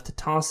powerful enough to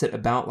toss it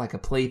about like a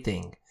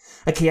plaything.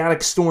 A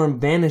chaotic storm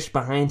vanished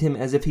behind him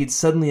as if he'd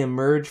suddenly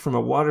emerged from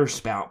a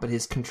waterspout, but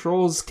his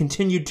controls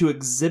continued to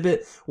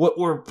exhibit what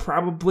were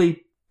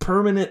probably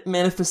permanent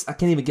I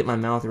can't even get my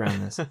mouth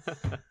around this.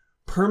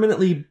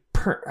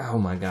 Oh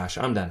my gosh,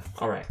 I'm done.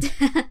 All right.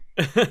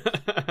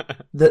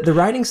 The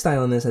writing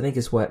style in this, I think,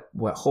 is what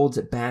holds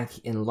it back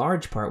in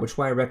large part, which is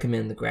why I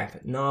recommend the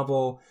graphic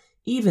novel.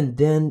 Even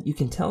then, you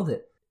can tell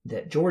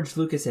that George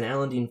Lucas and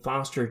Alan Dean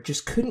Foster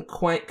just couldn't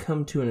quite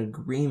come to an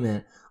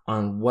agreement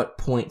on what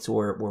points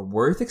were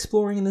worth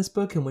exploring in this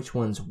book and which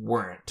ones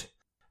weren't.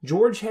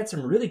 George had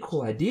some really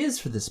cool ideas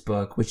for this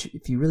book, which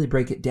if you really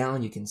break it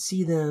down, you can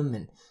see them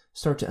and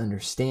start to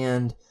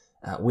understand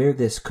where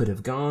this could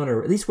have gone,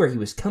 or at least where he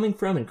was coming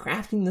from in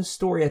crafting this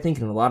story. I think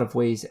in a lot of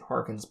ways it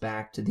harkens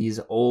back to these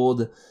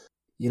old,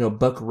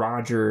 Buck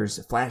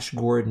Rogers, Flash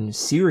Gordon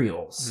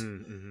serials,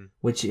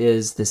 which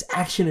is this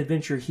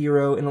action-adventure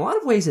hero. In a lot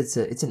of ways, it's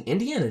an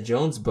Indiana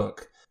Jones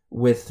book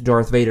with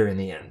Darth Vader in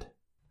the end.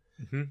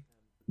 Mm-hmm.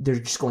 They're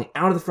just going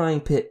out of the frying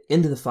pit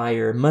into the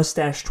fire,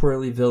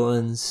 mustache-twirly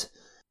villains.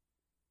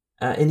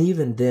 And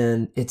even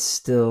then, it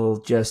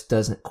still just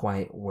doesn't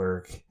quite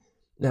work.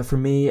 Now, for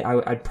me,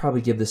 I'd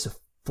probably give this a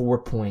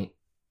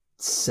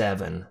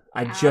 4.7.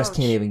 I just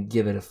can't even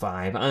give it a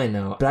 5. I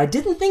know. But I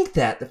didn't think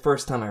that the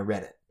first time I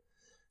read it.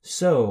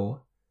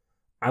 So,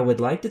 I would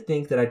like to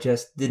think that I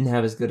just didn't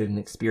have as good an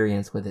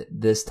experience with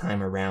it this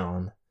time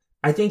around.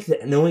 I think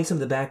that knowing some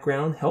of the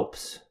background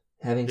helps.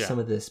 Having some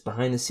of this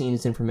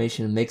behind-the-scenes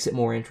information makes it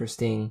more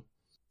interesting.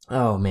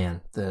 Oh, man.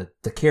 The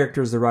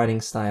characters, the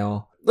writing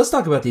style. Let's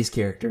talk about these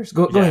characters.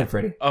 Go ahead,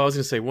 Freddie. I was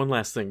going to say one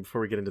last thing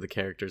before we get into the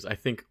characters. I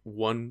think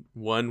one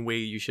way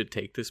you should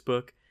take this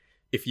book,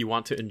 if you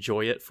want to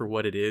enjoy it for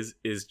what it is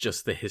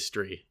just the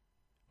history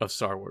of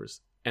Star Wars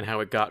and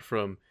how it got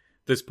from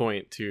this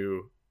point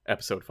to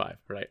Episode 5,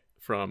 right?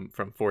 From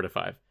 4 to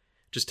 5.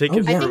 Just take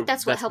it through. I think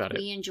that's what helped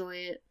me enjoy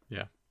it.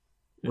 Yeah.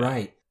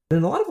 Right.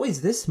 In a lot of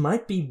ways, this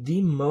might be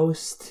the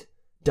most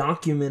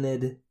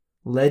documented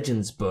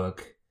Legends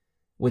book,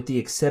 with the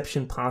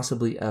exception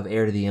possibly of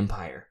Heir to the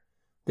Empire.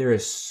 There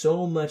is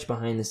so much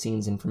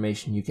behind-the-scenes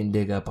information you can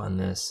dig up on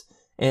this.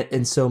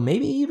 And so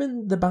maybe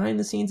even the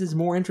behind-the-scenes is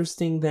more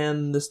interesting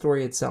than the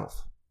story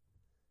itself.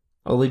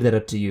 I'll leave that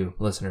up to you,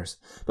 listeners.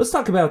 Let's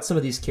talk about some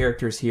of these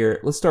characters here.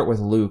 Let's start with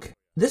Luke.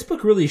 This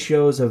book really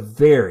shows a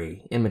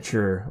very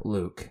immature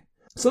Luke.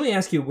 So let me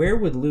ask you, where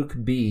would Luke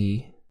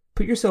be?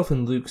 Put yourself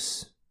in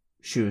Luke's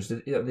shoes.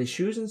 Are they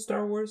shoes in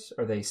Star Wars?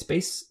 Are they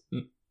space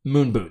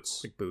moon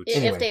boots? Like boots.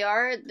 Anyway. If they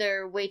are,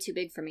 they're way too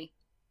big for me.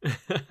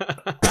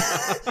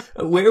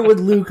 Where would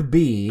Luke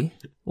be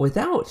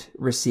without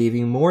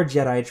receiving more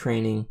Jedi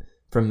training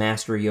from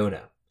Master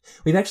Yoda?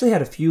 We've actually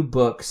had a few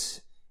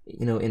books,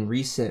 in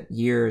recent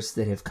years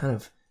that have kind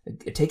of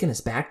taken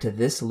us back to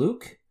this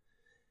Luke.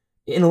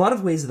 in a lot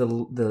of ways, the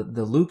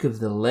Luke of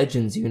the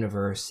Legends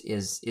universe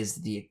is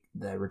the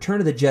Return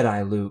of the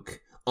Jedi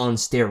Luke on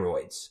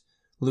steroids.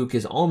 Luke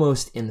is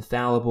almost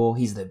infallible.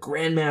 He's the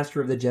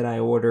Grandmaster of the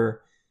Jedi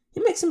Order.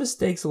 He makes some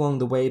mistakes along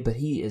the way, but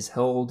he is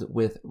held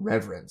with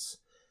reverence.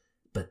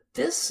 But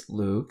this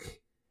Luke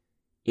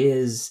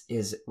is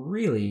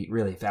really,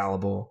 really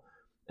fallible.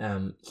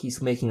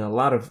 He's making a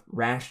lot of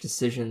rash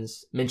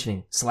decisions,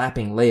 mentioning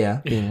slapping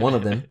Leia being one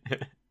of them.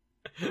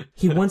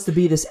 He wants to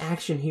be this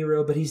action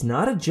hero, but he's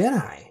not a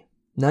Jedi.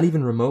 Not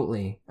even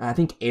remotely. I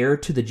think Heir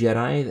to the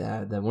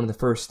Jedi, one of the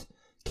first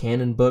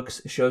canon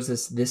books, shows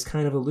us this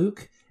kind of a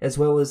Luke, as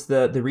well as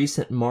the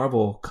recent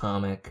Marvel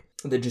comic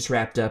that just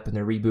wrapped up and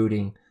they're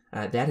rebooting.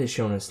 That has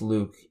shown us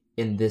Luke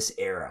in this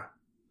era,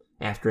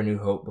 after A New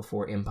Hope,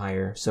 before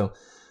Empire. So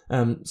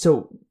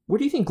where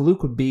do you think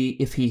Luke would be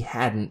if he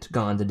hadn't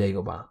gone to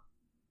Dagobah?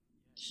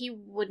 He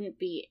wouldn't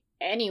be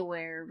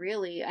anywhere,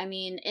 really. I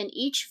mean, in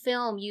each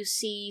film, you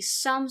see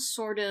some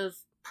sort of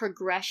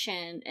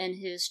progression in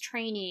his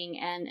training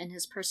and in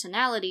his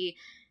personality,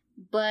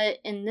 but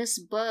in this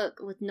book,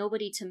 with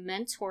nobody to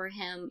mentor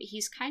him,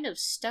 he's kind of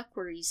stuck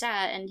where he's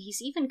at, and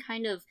he's even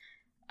kind of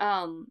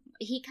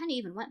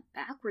even went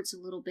backwards a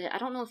little bit. I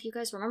don't know if you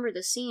guys remember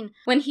the scene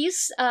when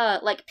he's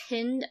like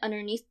pinned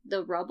underneath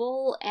the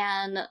rubble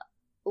and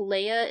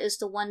Leia is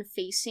the one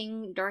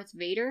facing Darth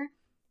Vader.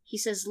 He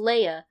says,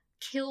 "Leia,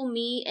 kill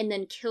me and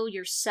then kill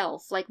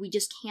yourself. Like, we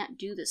just can't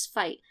do this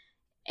fight."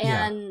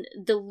 And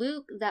the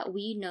Luke that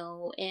we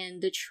know in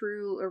the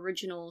true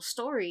original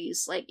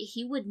stories, like,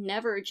 he would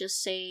never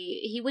just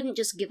he wouldn't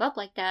just give up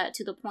like that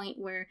to the point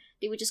where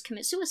they would just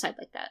commit suicide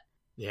like that.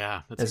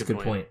 Yeah, that's a good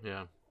point.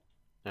 Yeah,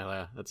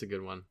 that's a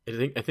good one. I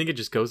think it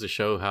just goes to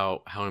show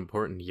how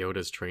important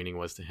Yoda's training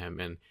was to him.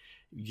 And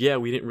yeah,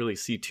 we didn't really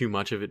see too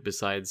much of it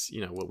besides,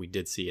 what we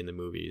did see in the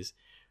movies.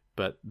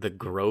 But the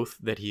growth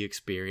that he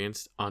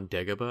experienced on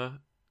Dagobah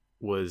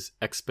was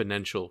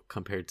exponential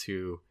compared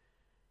to,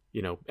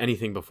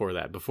 anything before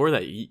that. Before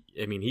that,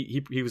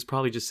 he was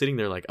probably just sitting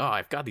there like, oh,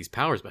 I've got these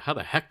powers, but how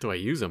the heck do I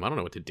use them? I don't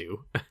know what to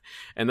do.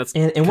 And that's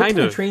and what kind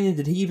of training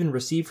did he even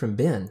receive from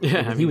Ben?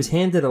 Yeah, he was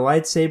handed a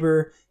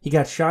lightsaber. He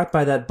got shot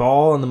by that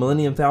ball on the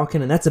Millennium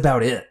Falcon, and that's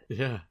about it.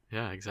 Yeah,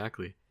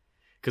 exactly.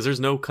 Because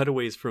there's no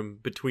cutaways from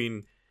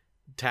between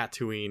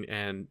Tatooine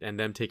and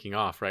them taking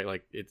off, right?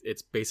 Like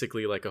it's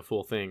basically like a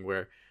full thing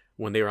where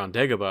when they were on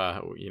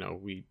Dagobah,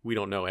 we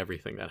don't know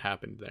everything that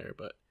happened there,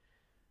 but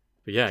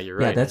yeah, you're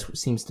right. Yeah, that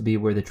seems to be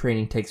where the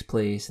training takes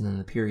place, and then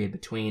the period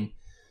between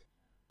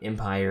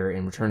Empire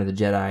and Return of the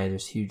Jedi,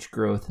 there's huge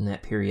growth in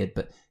that period.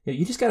 But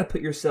you just got to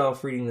put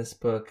yourself reading this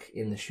book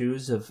in the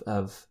shoes of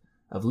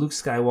Luke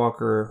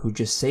Skywalker, who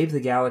just saved the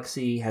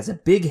galaxy, has a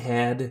big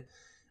head,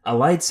 a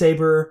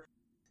lightsaber,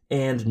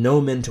 and no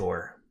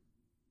mentor.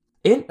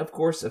 And, of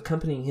course,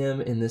 accompanying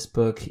him in this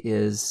book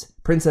is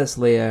Princess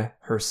Leia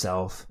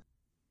herself.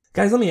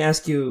 Guys, let me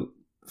ask you,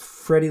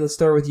 Freddie, let's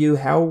start with you.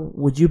 How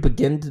would you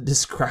begin to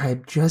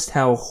describe just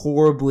how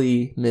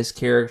horribly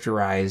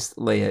mischaracterized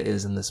Leia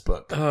is in this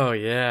book? Oh,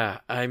 yeah.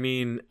 I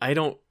mean, I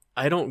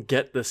don't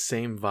get the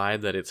same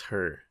vibe that it's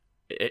her.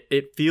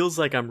 It feels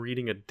like I'm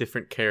reading a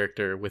different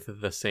character with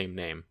the same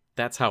name.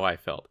 That's how I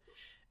felt.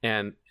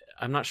 And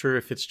I'm not sure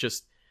if it's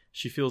just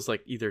she feels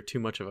like either too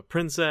much of a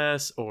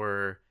princess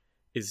or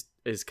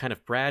is kind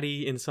of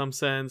bratty in some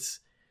sense.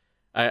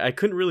 I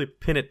couldn't really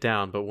pin it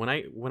down, but when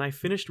I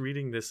finished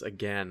reading this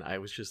again, I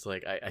was just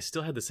like, I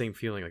still had the same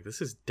feeling, like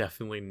this is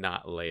definitely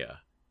not Leia,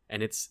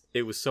 and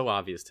it was so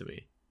obvious to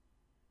me.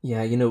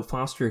 Yeah,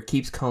 Foster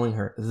keeps calling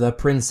her the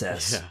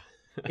princess,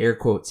 air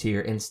quotes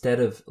here, instead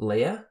of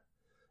Leia.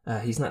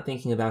 He's not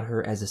thinking about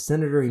her as a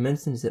senator. He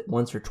mentions it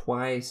once or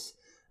twice.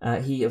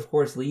 He, of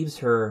course, leaves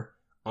her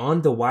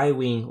on the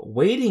Y-Wing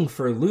waiting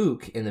for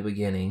Luke in the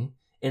beginning,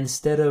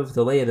 instead of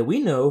the Leia that we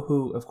know,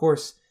 who, of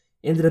course,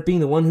 ended up being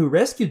the one who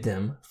rescued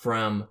them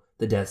from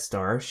the Death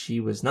Star.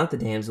 She was not the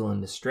damsel in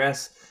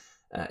distress,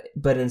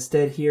 but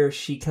instead here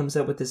she comes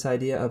up with this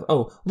idea of,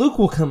 oh, Luke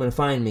will come and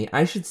find me.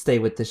 I should stay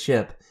with the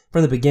ship.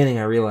 From the beginning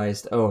I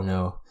realized, oh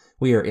no,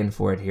 we are in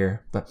for it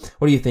here. But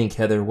what do you think,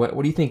 Heather? What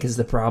do you think is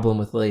the problem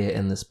with Leia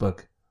in this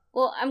book?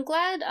 Well, I'm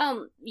glad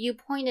you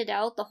pointed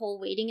out the whole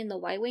waiting in the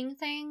Y-Wing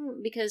thing,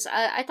 because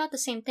I thought the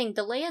same thing.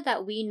 The Leia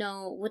that we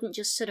know wouldn't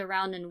just sit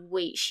around and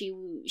wait. She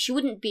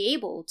wouldn't be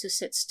able to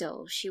sit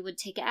still. She would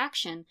take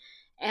action.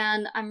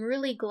 And I'm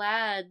really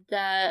glad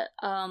that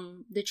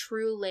the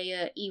true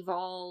Leia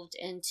evolved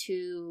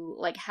into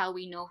like how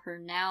we know her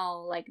now,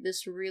 like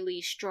this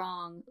really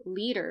strong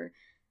leader.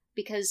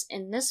 Because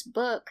in this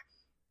book,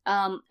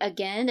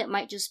 again, it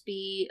might just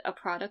be a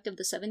product of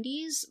the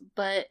 70s,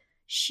 but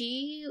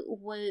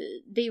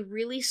they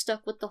really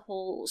stuck with the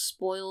whole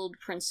spoiled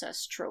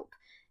princess trope.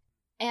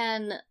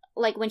 And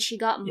like when she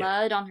got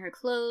mud on her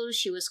clothes,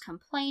 she was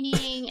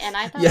complaining, and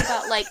I thought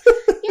about like,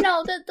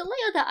 the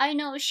Leia that I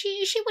know,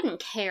 she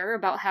wouldn't care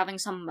about having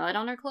some mud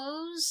on her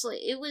clothes.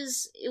 Like, it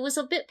was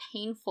a bit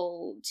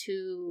painful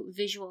to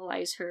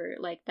visualize her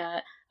like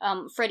that.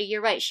 Freddie,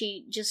 you're right,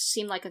 she just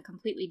seemed like a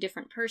completely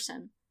different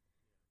person.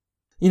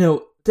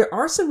 there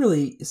are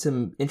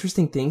some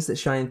interesting things that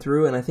shine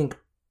through, and I think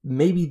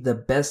maybe the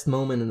best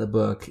moment in the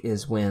book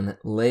is when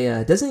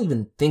Leia doesn't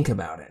even think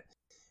about it.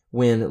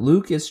 When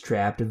Luke is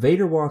trapped,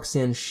 Vader walks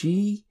in,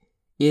 she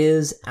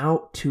is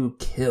out to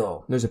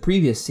kill. There's a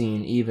previous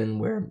scene even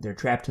where they're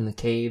trapped in the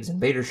caves and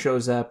Vader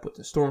shows up with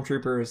the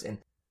stormtroopers and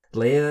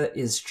Leia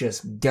is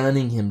just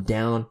gunning him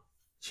down.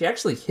 She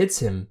actually hits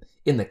him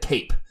in the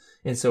cape.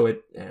 And so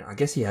I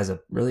guess he has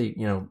a really,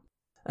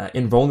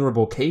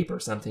 invulnerable cape or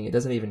something. It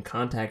doesn't even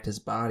contact his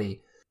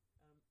body.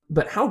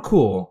 But how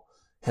cool,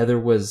 Heather,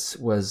 was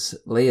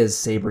Leia's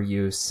saber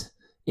use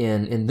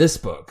in this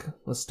book?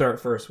 Let's start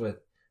first with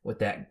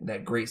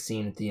that great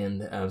scene at the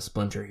end of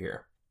Splinter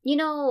here.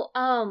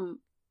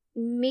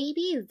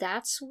 Maybe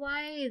that's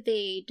why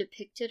they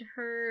depicted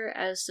her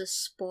as the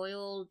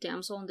spoiled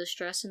damsel in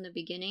distress in the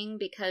beginning,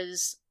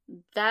 because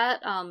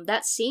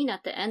that scene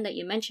at the end that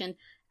you mentioned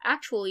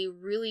actually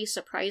really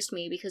surprised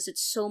me because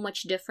it's so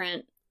much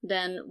different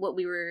than what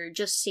we were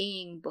just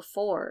seeing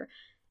before.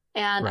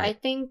 And right. I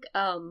think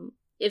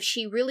if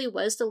she really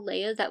was the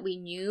Leia that we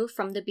knew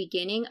from the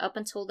beginning up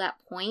until that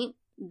point,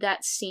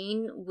 that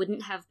scene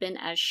wouldn't have been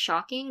as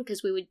shocking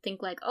because we would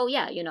think like, oh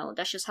yeah,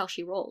 that's just how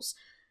she rolls.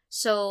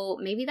 So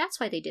maybe that's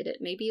why they did it.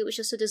 Maybe it was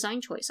just a design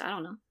choice. I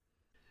don't know.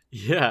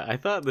 Yeah, I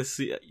thought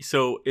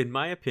so in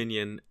my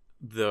opinion,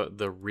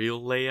 the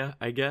real Leia,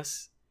 I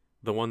guess,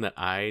 the one that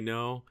I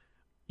know,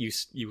 you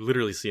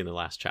literally see in the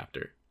last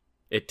chapter.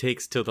 It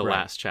takes till the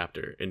last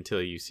chapter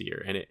until you see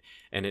her,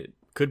 and it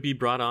could be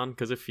brought on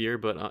because of fear,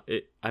 but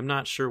I'm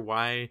not sure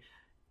why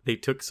they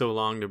took so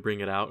long to bring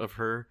it out of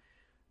her.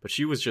 But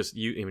she was just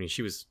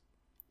she was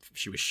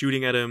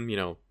shooting at him.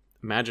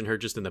 Imagine her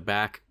just in the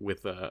back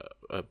with a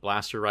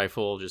blaster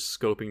rifle, just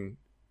scoping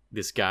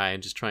this guy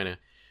and just trying to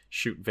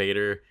shoot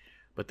Vader.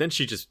 But then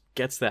she just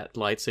gets that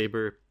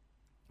lightsaber,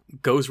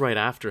 goes right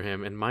after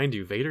him, and mind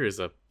you, Vader is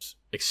a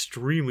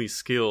extremely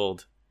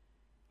skilled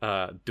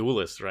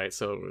duelist, right?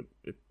 So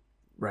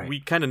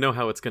we kind of know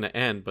how it's going to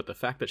end, but the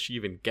fact that she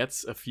even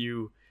gets a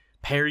few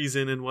parries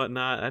in and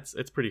whatnot,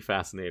 it's pretty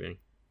fascinating.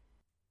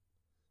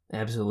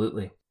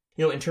 Absolutely.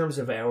 In terms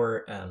of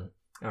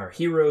our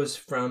heroes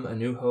from A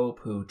New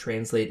Hope who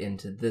translate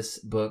into this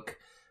book,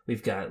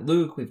 we've got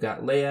Luke, we've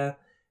got Leia,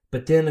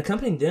 but then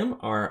accompanying them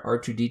are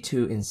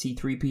R2-D2 and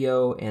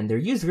C-3PO, and they're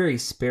used very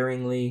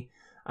sparingly.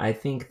 I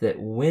think that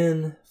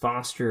when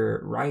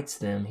Foster writes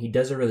them, he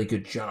does a really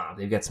good job.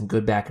 They've got some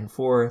good back and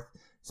forth,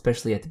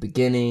 especially at the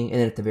beginning and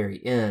then at the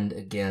very end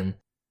again.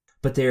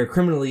 But they are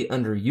criminally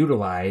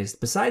underutilized.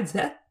 Besides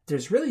that,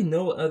 there's really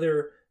no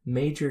other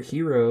major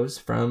heroes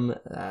from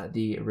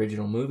the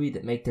original movie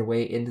that make their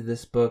way into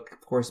this book.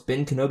 Of course,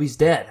 Ben Kenobi's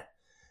dead.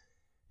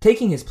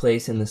 Taking his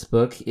place in this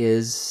book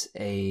is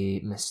a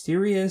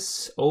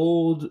mysterious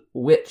old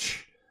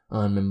witch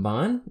on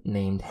Mimban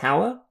named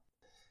Hala.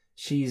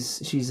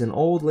 She's an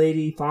old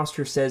lady.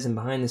 Foster says in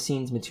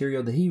behind-the-scenes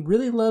material that he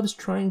really loves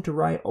trying to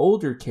write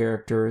older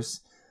characters,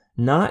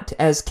 not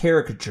as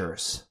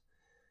caricatures.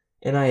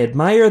 And I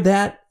admire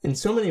that in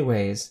so many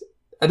ways.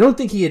 I don't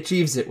think he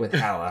achieves it with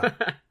Hala.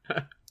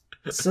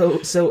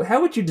 So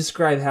how would you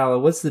describe Hala?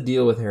 What's the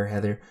deal with her,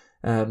 Heather?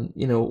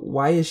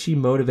 Why is she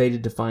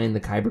motivated to find the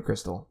Kyber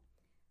crystal?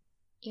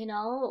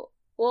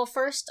 Well,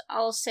 first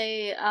I'll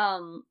say,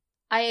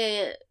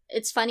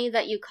 it's funny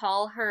that you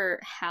call her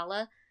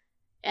Hala,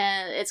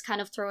 and it's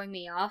kind of throwing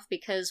me off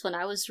because when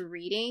I was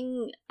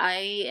reading,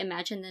 I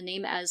imagined the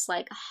name as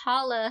like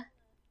Hala.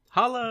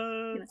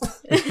 Hala!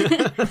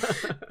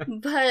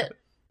 But,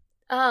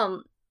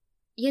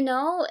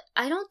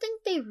 I don't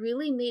think they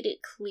really made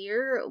it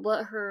clear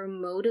what her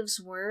motives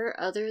were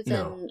other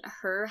than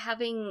her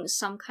having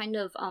some kind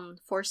of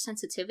force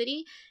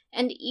sensitivity.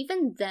 And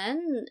even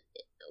then,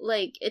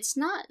 like, it's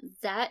not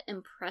that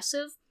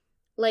impressive.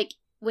 Like,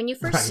 when you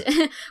first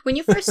when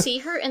you first see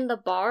her in the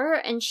bar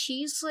and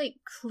she's like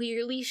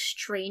clearly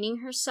straining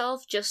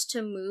herself just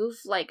to move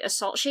like a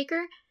salt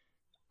shaker.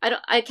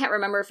 I can't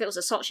remember if it was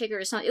a salt shaker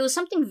or something. It was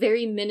something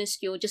very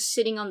minuscule just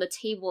sitting on the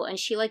table, and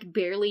she like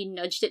barely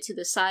nudged it to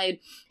the side,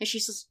 and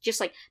she's just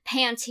like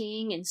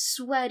panting and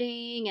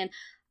sweating. And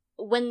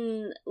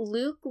when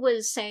Luke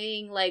was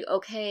saying like,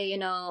 okay,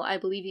 I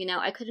believe you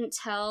now, I couldn't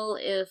tell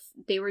if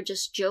they were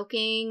just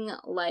joking,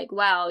 like,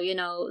 wow,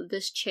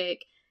 this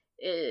chick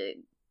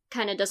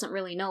kind of doesn't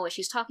really know what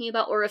she's talking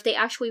about, or if they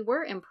actually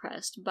were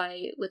impressed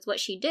with what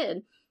she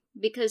did.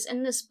 Because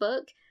in this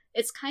book,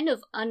 it's kind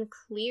of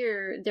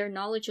unclear their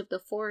knowledge of the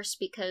Force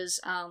because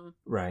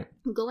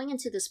going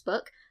into this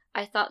book,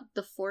 I thought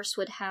the Force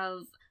would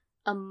have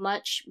a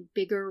much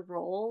bigger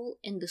role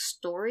in the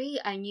story.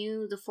 I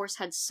knew the Force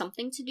had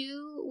something to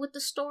do with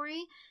the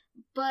story,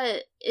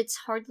 but it's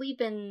hardly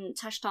been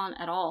touched on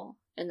at all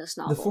in this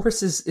novel. The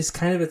Force is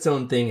kind of its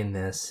own thing in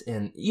this,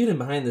 and even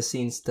behind the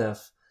scenes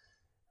stuff,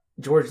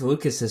 George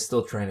Lucas is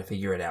still trying to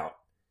figure it out.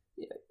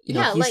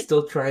 He's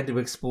still trying to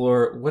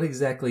explore what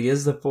exactly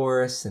is the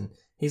Force, and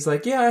he's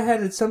like, yeah, I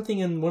had something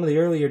in one of the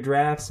earlier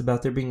drafts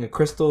about there being a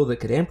crystal that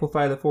could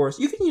amplify the Force.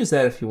 You can use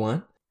that if you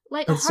want.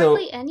 Like,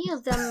 hardly any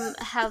of them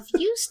have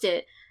used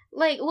it.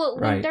 Like, well,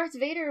 when Right. Darth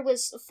Vader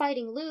was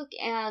fighting Luke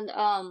and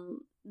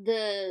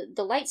the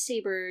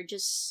lightsaber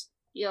just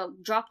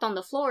dropped on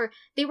the floor,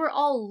 they were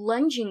all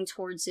lunging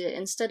towards it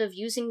instead of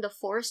using the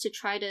Force to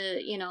try to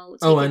take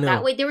Oh, I it that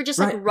know. way. They were just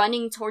Right. like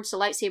running towards the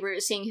lightsaber,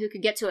 seeing who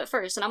could get to it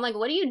first. And I'm like,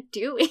 what are you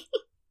doing?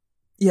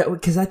 Yeah,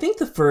 because I think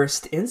the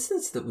first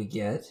instance that we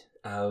get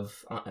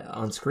of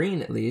on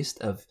screen, at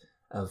least, of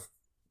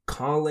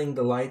calling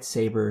the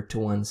lightsaber to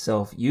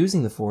oneself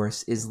using the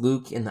Force is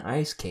Luke in the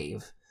ice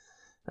cave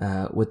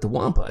with the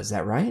Wampa. Is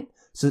that right?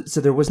 So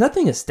there was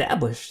nothing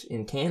established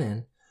in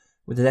canon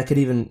that could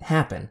even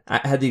happen.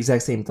 I had the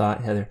exact same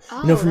thought, Heather.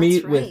 Oh, for me,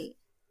 that's right.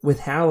 with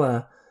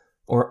Hala,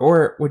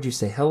 or what'd you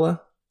say,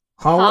 Hella?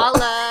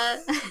 Holla.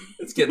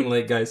 It's getting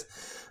late, guys.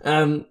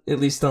 At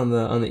least on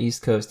the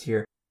East Coast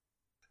here.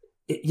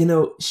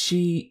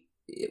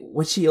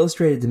 What she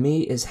illustrated to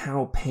me is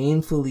how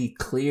painfully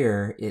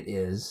clear it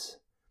is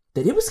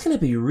that it was going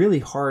to be really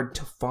hard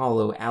to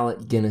follow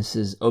Alec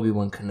Guinness's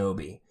Obi-Wan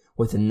Kenobi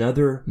with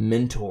another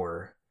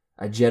mentor,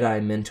 a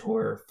Jedi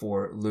mentor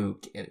for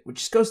Luke, which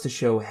just goes to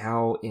show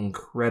how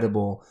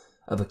incredible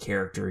of a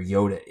character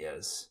Yoda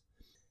is.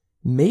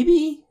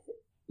 Maybe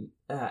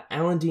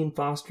Alan Dean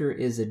Foster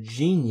is a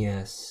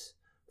genius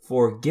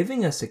for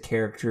giving us a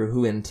character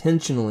who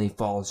intentionally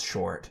falls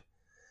short.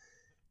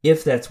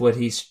 If that's what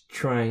he's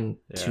trying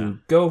to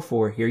go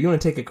for here. You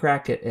want to take a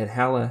crack at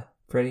Hala,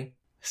 Freddie?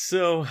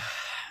 So,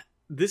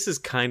 this is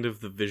kind of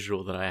the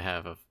visual that I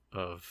have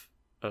of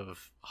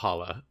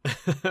Hala.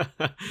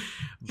 But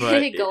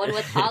Going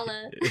with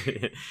Hala.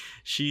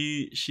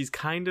 She's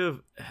kind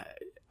of,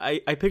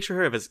 I picture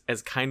her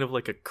as kind of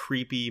like a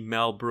creepy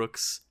Mel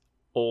Brooks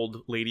old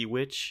lady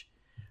witch,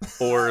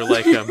 or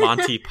like a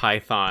Monty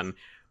Python,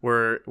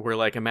 where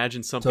like,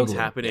 imagine something's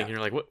Totally, happening yeah. and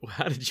you're like, what?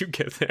 How did you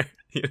get there?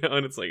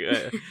 And it's like,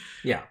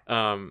 Yeah.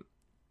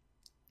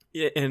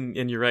 Yeah,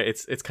 and you're right.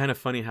 It's kind of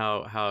funny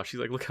how she's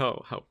like, look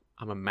how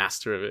I'm a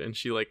master of it, and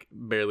she like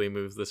barely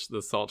moves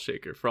the salt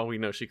shaker. For all we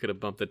know, she could have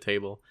bumped the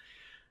table.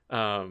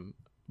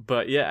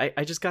 But yeah,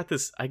 I just got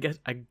this. I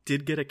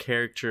did get a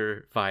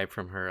character vibe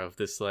from her of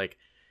this like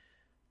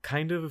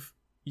kind of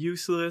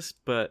useless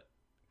but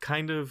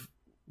kind of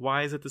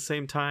wise at the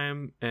same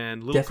time,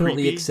 and a little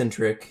Definitely creepy.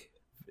 eccentric.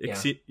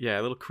 Yeah,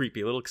 a little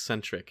creepy, a little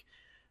eccentric.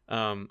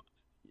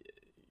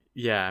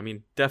 Yeah, I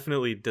mean,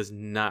 definitely does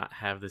not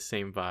have the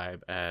same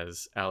vibe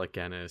as Alec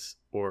Guinness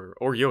or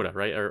Yoda,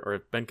 right?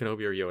 Or Ben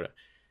Kenobi or Yoda,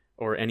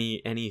 or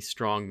any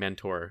strong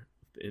mentor,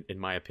 in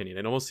my opinion.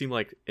 It almost seemed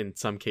like in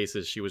some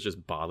cases she was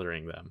just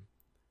bothering them.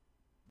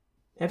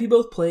 Have you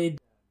both played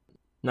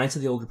Knights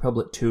of the Old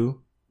Republic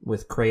 2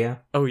 with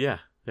Kreia? Oh yeah.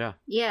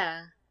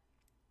 Yeah.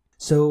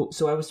 So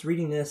I was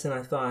reading this and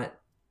I thought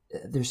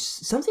there's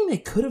something they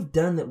could have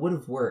done that would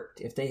have worked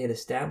if they had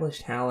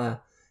established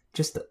Hala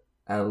just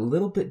a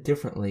little bit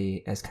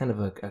differently as kind of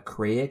a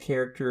Kreia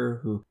character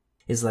who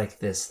is like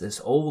this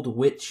old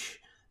witch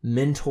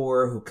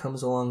mentor who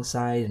comes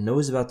alongside and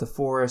knows about the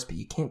Force, but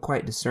you can't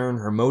quite discern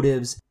her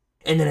motives.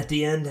 And then at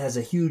the end has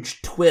a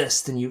huge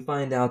twist and you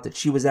find out that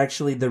she was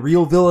actually the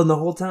real villain the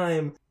whole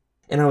time.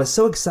 And I was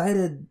so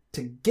excited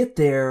to get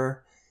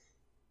there,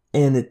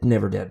 and it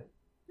never did.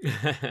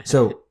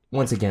 So,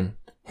 once again,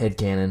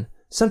 headcanon.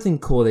 Something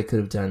cool they could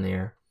have done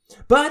there.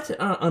 But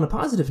on a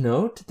positive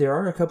note, there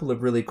are a couple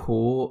of really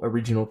cool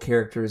original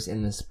characters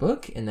in this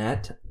book, and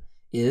that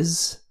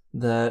is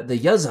the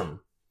Yuzum,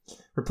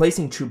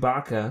 replacing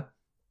Chewbacca,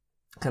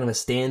 kind of a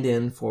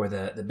stand-in for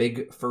the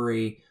big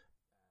furry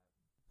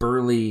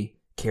burly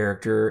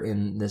character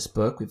in this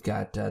book. We've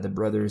got the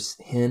brothers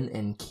Hin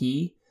and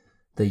Ki,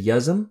 the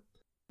Yuzum.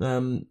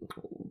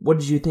 What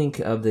did you think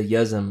of the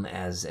Yuzum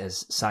as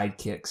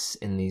sidekicks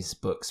in these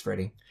books,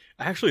 Freddie?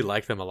 I actually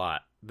like them a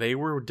lot. They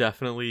were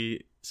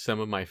definitely some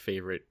of my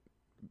favorite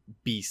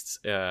beasts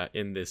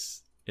in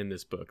this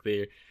book.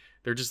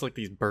 They're just like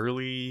these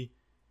burly,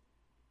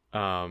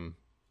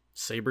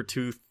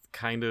 saber-toothed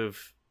kind of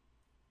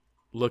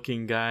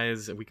looking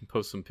guys, and we can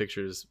post some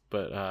pictures.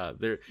 But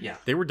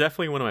they were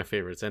definitely one of my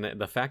favorites, and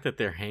the fact that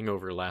their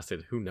hangover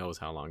lasted who knows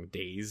how long,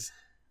 days.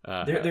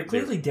 They're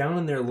clearly down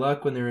on their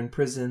luck when they're in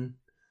prison,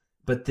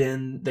 but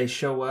then they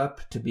show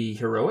up to be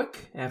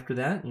heroic after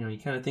that. You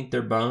kind of think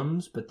they're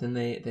bums, but then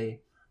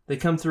they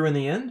come through in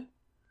the end.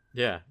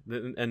 Yeah,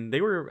 and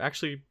they were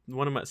actually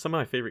some of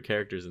my favorite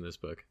characters in this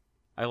book.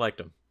 I liked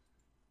them.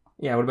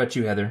 Yeah, what about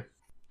you, Heather?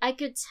 I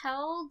could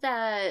tell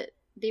that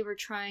they were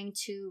trying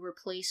to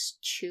replace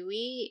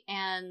Chewie,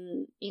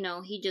 and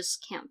he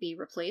just can't be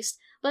replaced.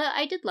 But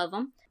I did love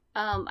him.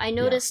 I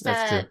noticed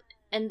that,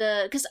 and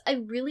because I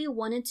really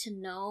wanted to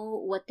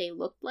know what they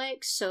looked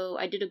like, so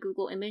I did a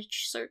Google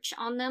image search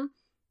on them,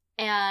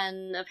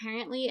 and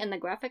apparently in the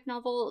graphic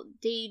novel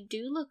they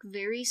do look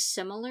very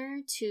similar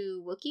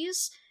to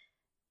Wookiees,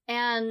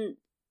 and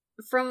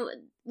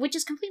which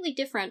is completely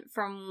different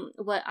from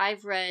what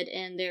I've read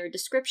in their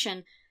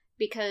description,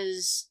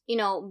 because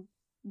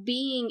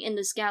being in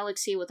this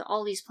galaxy with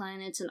all these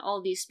planets and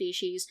all these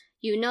species,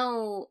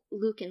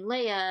 Luke and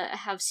Leia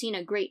have seen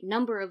a great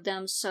number of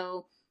them,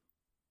 so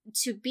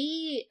to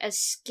be as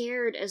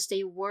scared as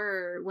they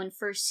were when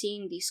first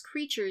seeing these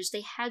creatures,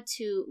 they had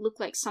to look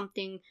like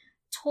something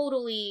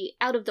totally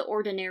out of the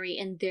ordinary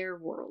in their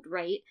world,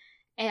 right?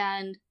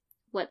 And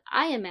what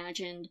I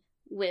imagined,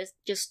 with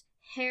just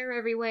hair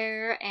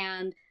everywhere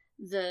and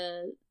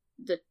the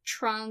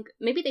trunk,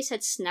 maybe they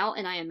said snout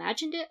and I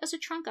imagined it as a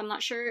trunk, I'm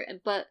not sure,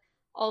 but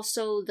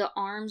also the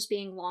arms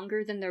being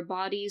longer than their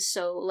bodies,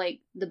 so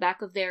like the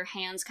back of their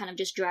hands kind of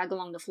just drag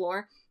along the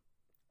floor.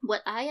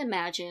 What I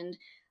imagined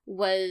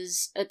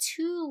was a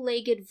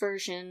two-legged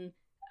version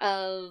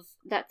of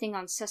that thing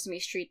on Sesame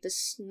Street, the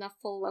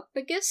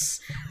Snuffleupagus.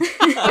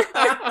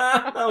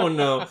 Oh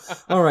no.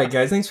 All right,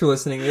 guys, thanks for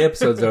listening. The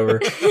episode's over.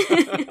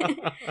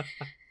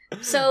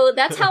 So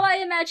that's how I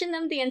imagined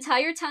them the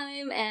entire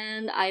time,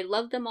 and I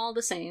love them all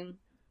the same.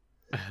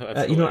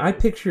 I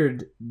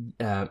pictured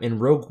in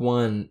Rogue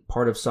One,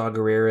 part of Saw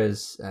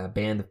Gerrera's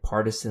band of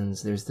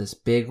partisans, there's this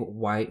big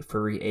white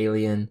furry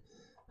alien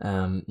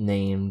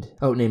named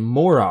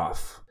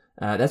Moroff.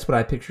 That's what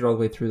I pictured all the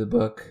way through the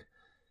book.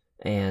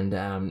 And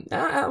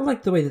I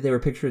like the way that they were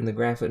pictured in the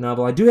graphic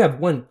novel. I do have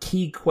one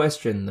key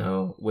question,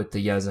 though, with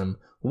the Yuzum.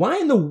 Why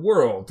in the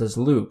world does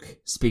Luke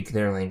speak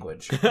their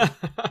language?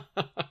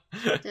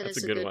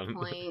 That's a good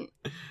point.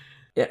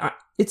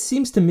 It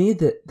seems to me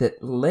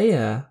that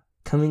Leia,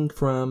 coming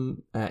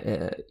from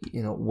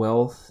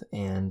wealth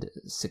and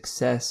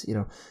success,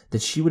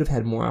 that she would have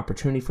had more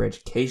opportunity for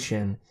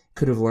education,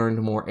 could have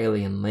learned more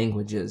alien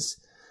languages.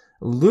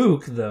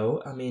 Luke,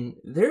 though, I mean,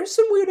 there's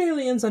some weird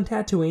aliens on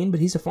Tatooine, but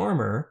he's a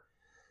farmer.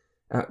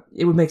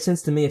 It would make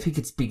sense to me if he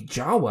could speak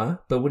Jawa,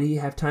 but would he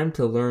have time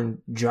to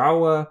learn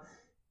Jawa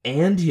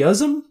and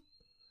Yuzum?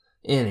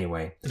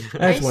 Anyway,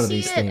 that's one of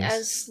these things. I see it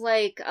as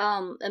like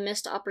a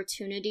missed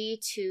opportunity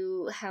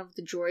to have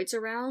the droids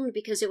around,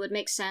 because it would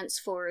make sense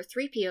for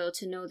 3PO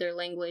to know their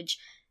language.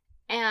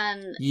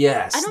 And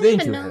yes, I don't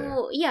even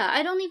know. Yeah,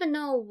 I don't even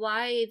know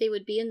why they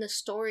would be in the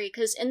story,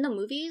 because in the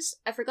movies,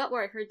 I forgot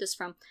where I heard this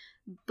from,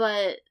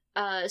 but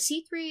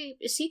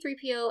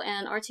C3PO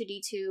and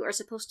R2D2 are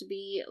supposed to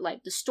be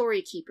like the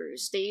story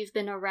keepers. They've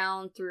been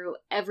around through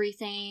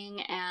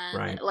everything,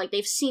 and like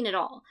they've seen it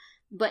all.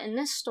 But in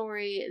this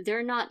story,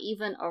 they're not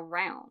even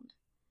around.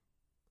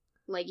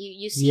 Like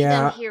you see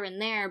them here and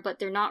there, but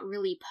they're not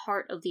really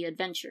part of the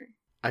adventure.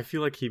 I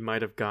feel like it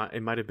might have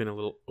been a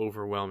little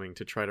overwhelming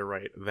to try to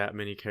write that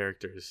many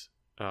characters,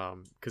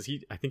 because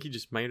I think he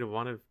might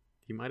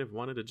have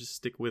wanted to just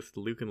stick with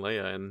Luke and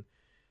Leia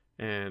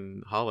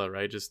and Hala,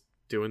 right, just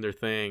doing their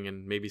thing,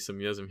 and maybe some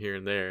Yuzum here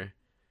and there.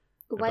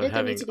 But why did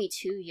there need to be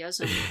two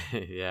Yuzum?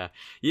 yeah.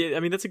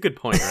 I mean, that's a good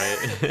point, right?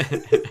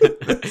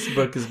 This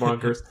book is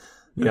bonkers.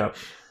 Yeah,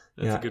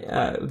 that's a good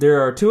point.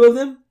 There are two of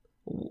them.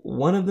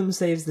 One of them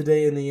saves the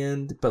day in the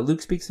end, but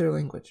Luke speaks their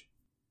language.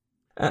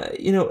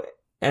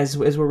 As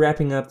we're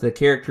wrapping up the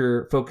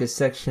character-focused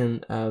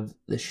section of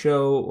the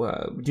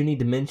show, we do need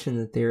to mention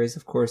that there is,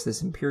 of course,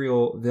 this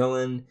Imperial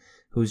villain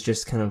who's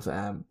just kind of,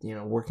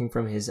 working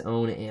from his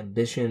own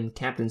ambition.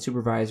 Captain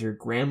Supervisor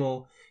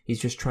Grammel, he's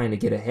just trying to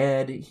get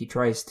ahead. He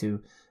tries to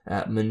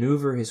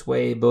maneuver his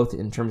way, both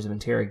in terms of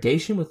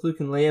interrogation with Luke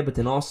and Leia, but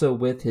then also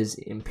with his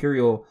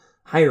Imperial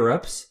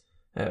higher-ups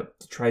to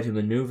try to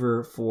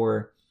maneuver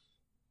for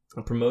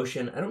a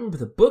promotion. I don't remember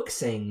the book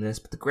saying this,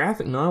 but the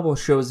graphic novel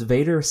shows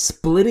Vader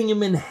splitting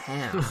him in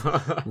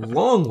half,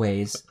 long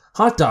ways,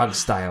 hot dog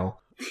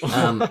style,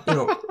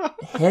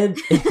 head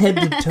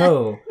to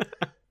toe,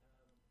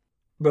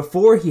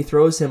 before he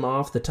throws him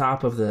off the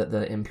top of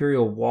the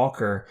Imperial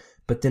walker.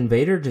 But then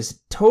Vader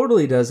just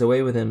totally does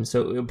away with him.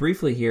 So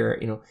briefly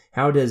here,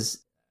 how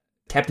does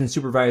Captain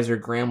Supervisor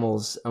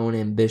Grammel's own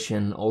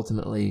ambition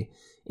ultimately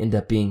end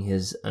up being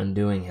his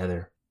undoing,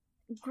 Heather?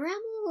 Grammel,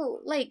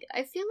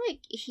 I feel like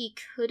he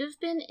could have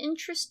been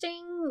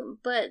interesting,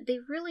 but they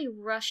really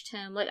rushed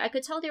him. I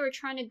could tell they were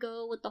trying to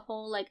go with the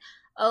whole,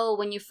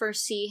 when you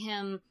first see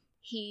him,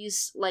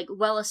 he's,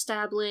 well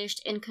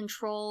established, in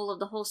control of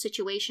the whole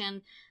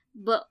situation.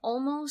 But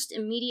almost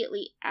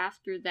immediately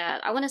after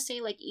that, I want to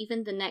say,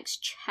 even the next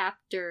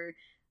chapter,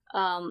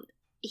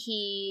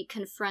 he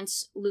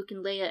confronts Luke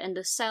and Leia in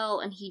the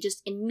cell, and he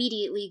just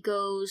immediately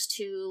goes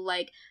to,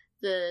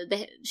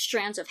 the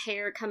strands of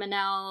hair coming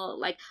out,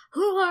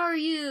 who are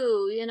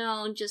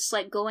you? Just,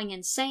 going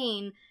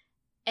insane.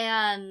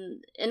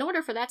 And in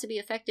order for that to be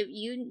effective,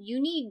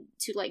 you need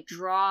to,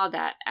 draw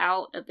that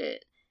out a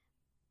bit.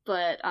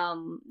 But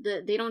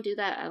they don't do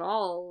that at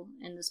all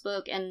in this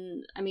book.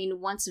 And, I mean,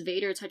 once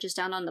Vader touches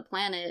down on the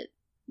planet,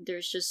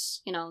 there's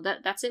just,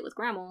 that's it with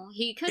Grammel.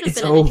 He could have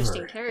been an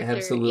interesting character.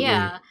 Absolutely.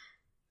 Yeah.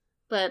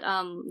 But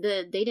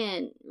they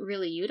didn't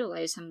really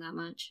utilize him that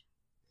much.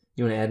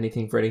 You want to add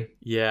anything, Freddie?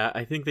 Yeah,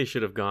 I think they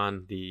should have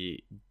gone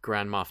the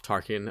Grand Moff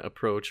Tarkin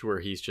approach,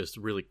 where he's just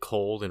really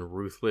cold and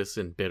ruthless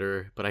and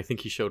bitter. But I think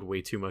he showed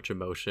way too much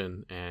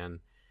emotion. And,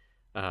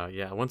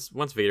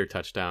 once Vader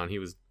touched down, he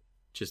was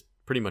just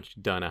pretty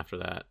much done after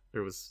that.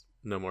 There was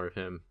no more of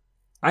him.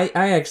 I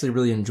actually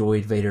really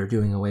enjoyed Vader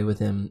doing away with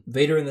him.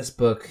 Vader in this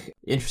book,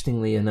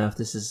 interestingly enough,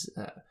 this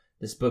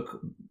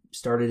book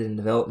started in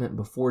development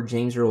before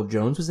James Earl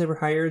Jones was ever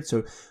hired.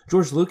 So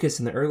George Lucas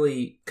in the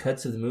early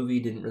cuts of the movie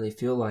didn't really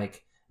feel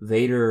like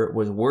Vader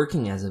was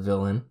working as a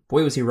villain.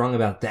 Boy, was he wrong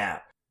about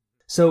that.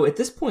 So at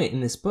this point in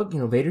this book,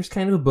 Vader's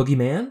kind of a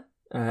boogeyman.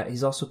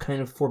 He's also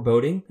kind of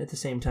foreboding at the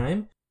same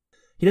time.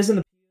 He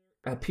doesn't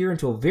appear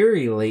until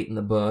very late in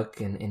the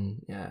book,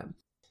 and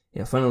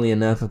funnily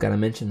enough, I've got to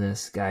mention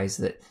this, guys,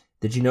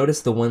 did you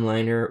notice the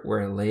one-liner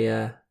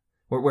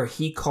where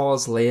he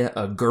calls Leia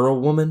a girl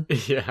woman?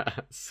 Yeah,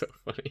 it's so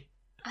funny.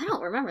 I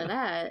don't remember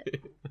that.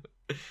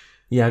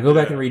 Yeah, go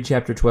back and read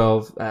chapter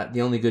 12,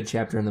 the only good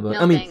chapter in the book.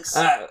 No, thanks.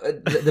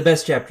 The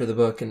best chapter of the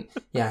book. And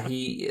yeah,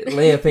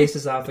 Leia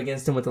faces off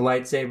against him with a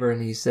lightsaber,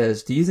 and he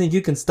says, "Do you think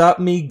you can stop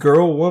me,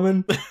 girl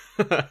woman?"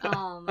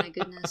 Oh my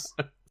goodness.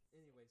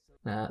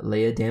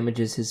 Leia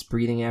damages his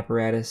breathing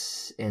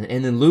apparatus,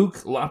 and then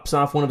Luke lops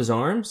off one of his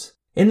arms,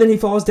 and then he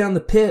falls down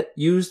the pit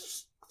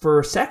used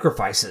for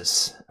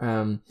sacrifices.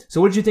 So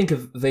what did you think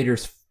of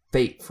Vader's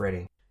fate,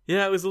 Freddie?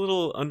 Yeah, it was a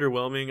little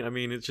underwhelming. I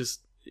mean, it's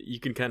just, you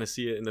can kind of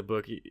see it in the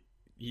book.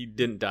 He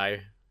didn't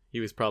die. He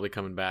was probably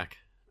coming back.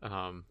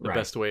 The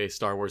best way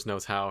Star Wars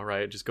knows how,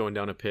 right? Just going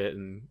down a pit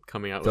and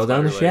coming out Fell with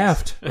down the legs.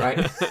 shaft,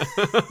 right?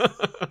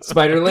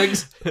 Spider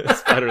legs?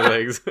 Spider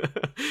legs.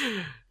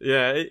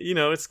 Yeah,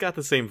 it's got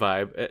the same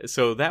vibe.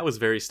 So that was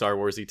very Star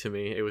Warsy to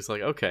me. It was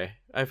like, okay,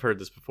 I've heard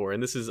this before.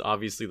 And this is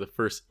obviously the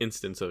first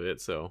instance of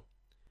it. So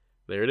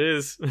there it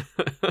is.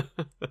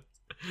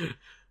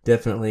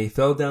 Definitely.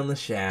 Fell down the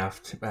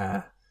shaft.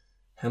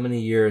 How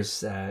many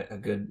years? A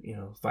good,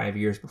 5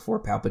 years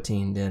before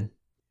Palpatine did.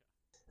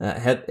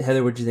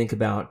 Heather, what do you think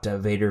about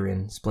Vader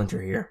and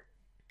Splinter here?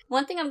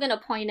 One thing I'm going to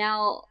point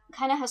out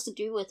kind of has to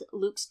do with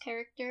Luke's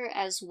character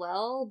as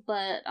well,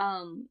 but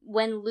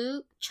when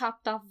Luke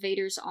chopped off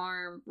Vader's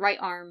right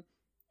arm,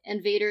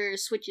 and Vader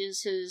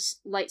switches his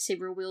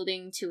lightsaber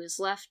wielding to his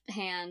left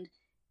hand,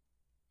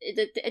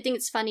 I think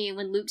it's funny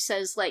when Luke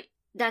says, like,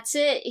 that's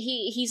it,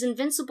 he's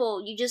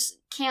invincible, you just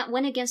can't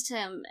win against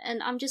him,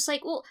 and I'm just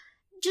like, well,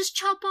 just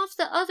chop off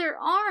the other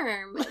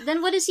arm.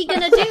 Then what is he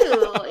gonna do?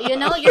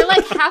 You're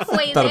like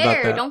halfway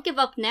there. Don't give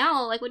up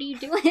now. Like, what are you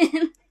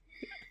doing?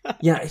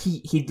 Yeah,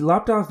 he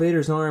lopped off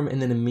Vader's arm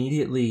and then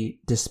immediately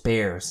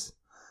despairs.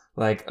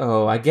 Like,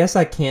 oh, I guess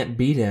I can't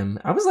beat him.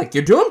 I was like,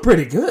 you're doing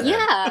pretty good.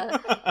 Yeah.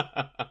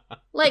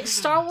 Like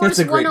Star Wars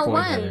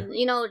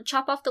 101.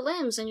 Chop off the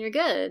limbs and you're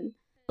good.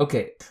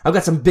 Okay, I've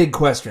got some big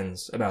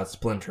questions about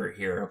Splinter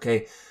here,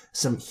 okay?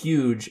 Some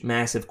huge,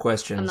 massive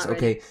questions. I'm not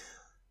ready. Okay.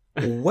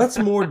 What's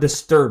more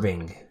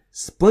disturbing,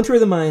 Splinter of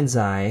the Mind's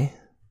Eye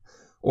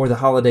or the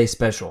holiday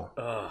special?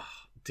 Oh,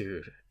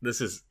 dude,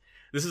 this is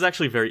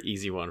actually a very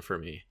easy one for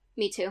me.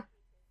 Me too.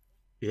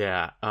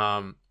 Yeah,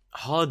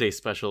 holiday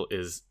special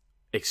is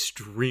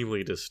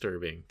extremely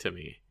disturbing to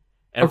me.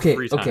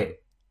 Every time.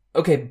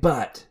 Okay,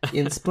 but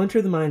in Splinter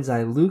of the Mind's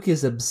Eye, Luke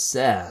is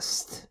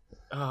obsessed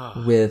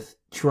with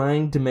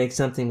trying to make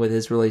something with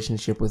his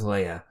relationship with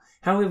Leia.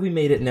 How have we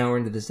made it an hour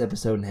into this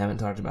episode and haven't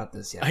talked about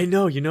this yet? I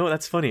know,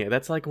 that's funny.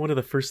 That's like one of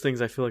the first things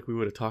I feel like we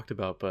would have talked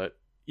about, but,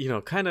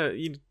 kind of,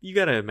 you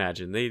got to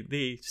imagine,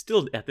 they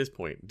still, at this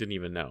point, didn't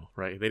even know,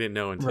 right? They didn't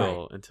know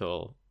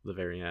until the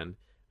very end,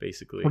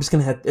 basically.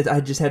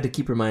 I just had to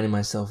keep reminding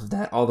myself of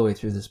that all the way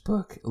through this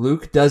book.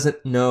 Luke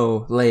doesn't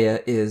know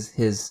Leia is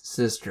his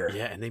sister.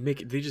 Yeah, and they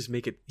just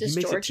make it, Does he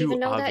makes George it too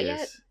even know obvious. that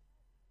yet?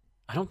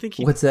 I don't think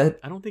he... What's that?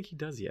 I don't think he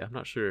does yet. I'm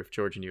not sure if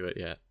George knew it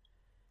yet.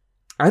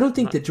 I don't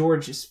think that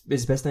George,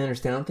 as best I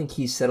understand, I don't think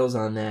he settles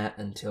on that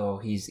until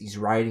he's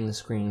writing the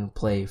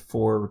screenplay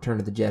for Return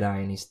of the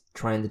Jedi and he's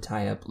trying to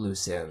tie up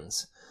loose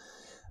ends.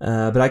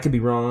 But I could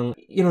be wrong.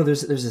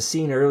 There's a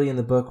scene early in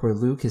the book where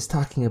Luke is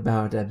talking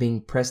about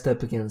being pressed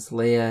up against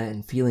Leia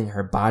and feeling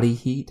her body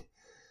heat.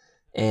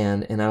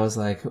 And I was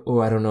like, oh,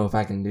 I don't know if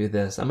I can do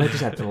this. I might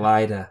just have to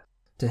lie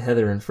to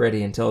Heather and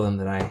Freddie and tell them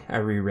that I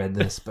reread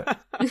this. But,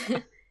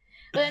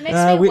 but it makes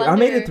me wonder I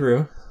made it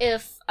through.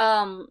 If...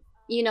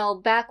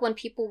 back when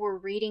people were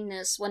reading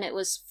this, when it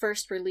was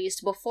first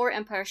released, before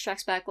Empire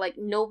Strikes Back, like,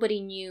 nobody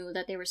knew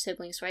that they were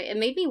siblings, right? It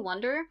made me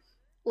wonder,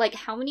 like,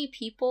 how many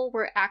people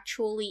were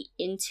actually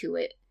into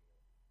it.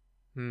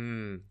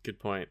 Good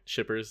point.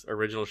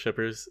 Original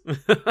shippers.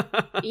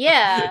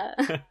 Yeah.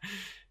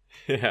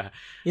 Yeah.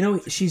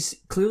 She's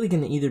clearly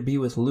going to either be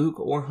with Luke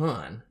or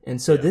Han. And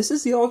so this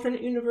is the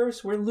alternate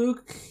universe where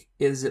Luke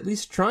is at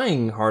least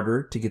trying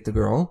harder to get the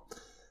girl.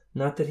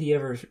 Not that he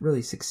ever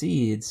really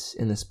succeeds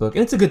in this book.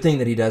 And it's a good thing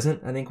that he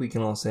doesn't, I think we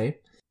can all say.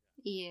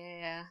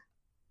 Yeah.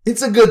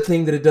 It's a good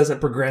thing that it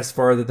doesn't progress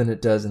farther than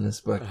it does in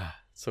this book.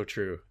 So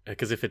true.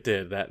 Because if it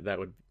did, that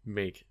would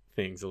make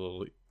things a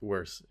little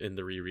worse in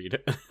the reread.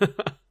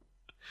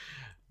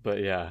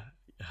 But yeah,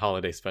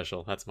 holiday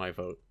special. That's my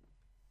vote.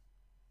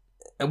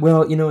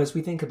 Well, as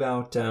we think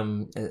about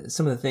some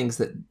of the things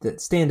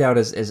that stand out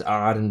as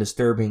odd and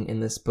disturbing in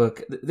this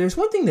book, there's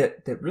one thing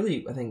that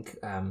really, I think...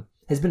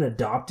 has been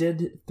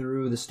adopted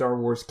through the Star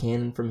Wars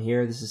canon from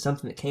here. This is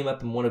something that came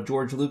up in one of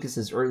George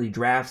Lucas's early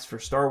drafts for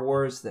Star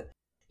Wars that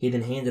he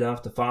then handed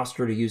off to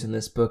Foster to use in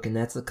this book, and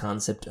that's the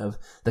concept of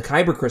the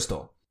Kyber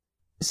crystal.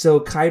 So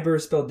Kyber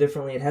is spelled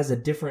differently. It has a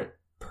different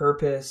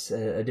purpose,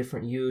 a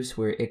different use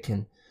where it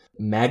can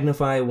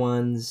magnify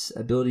one's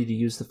ability to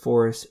use the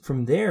Force.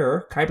 From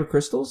there, Kyber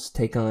crystals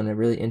take on a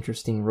really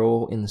interesting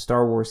role in the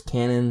Star Wars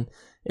canon.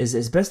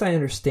 As best I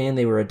understand,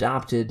 they were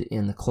adopted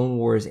in the Clone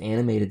Wars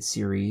animated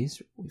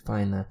series. We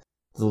find the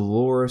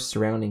lore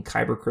surrounding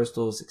Kyber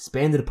crystals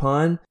expanded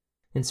upon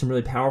in some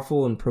really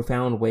powerful and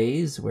profound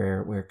ways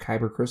where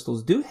Kyber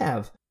crystals do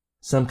have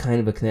some kind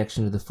of a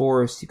connection to the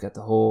Force. You've got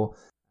the whole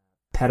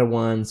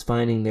Padawans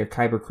finding their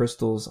Kyber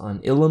crystals on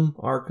Ilum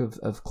arc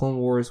of Clone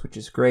Wars, which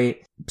is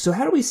great. So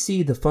how do we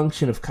see the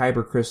function of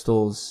Kyber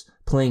crystals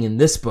playing in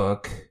this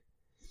book?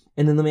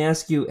 And then let me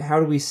ask you, how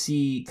do we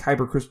see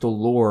Kyber crystal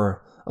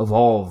lore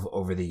evolve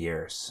over the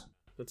years?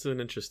 That's an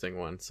interesting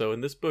one. So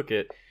in this book,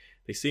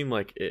 they seem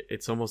like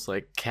it's almost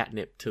like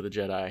catnip to the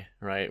Jedi,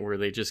 right? Where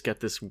they just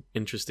get this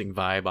interesting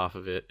vibe off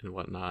of it and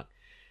whatnot.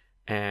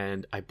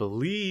 And I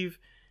believe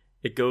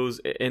it goes,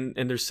 and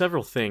there's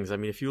several things. I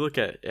mean, if you look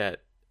at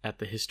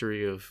the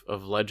history of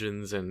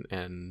Legends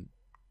and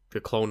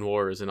the Clone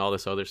Wars and all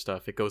this other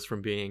stuff, it goes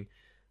from being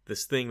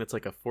this thing that's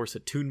like a Force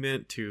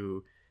attunement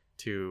to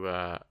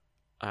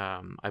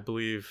I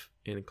believe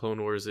in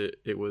Clone Wars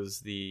it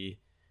was the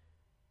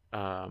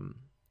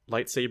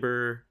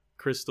lightsaber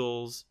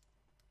crystals,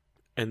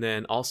 and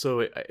then also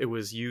it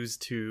was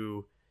used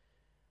to,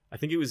 I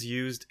think it was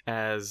used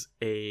as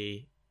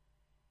a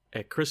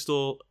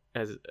crystal,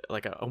 as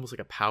like almost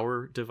like a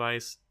power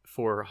device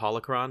for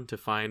Holocron to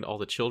find all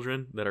the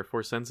children that are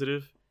Force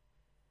sensitive.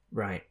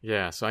 Right.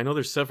 Yeah, so I know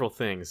there's several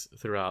things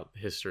throughout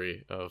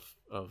history of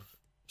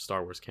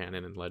Star Wars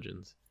canon and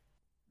Legends.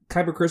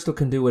 Kyber crystal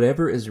can do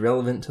whatever is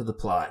relevant to the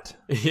plot.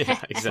 Yeah,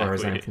 exactly. As far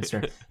as I'm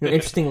concerned.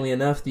 Interestingly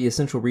enough, the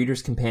Essential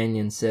Reader's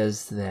Companion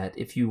says that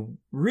if you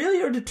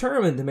really are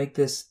determined to make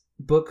this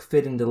book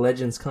fit into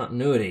Legends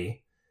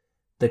continuity,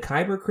 the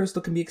Kyber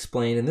crystal can be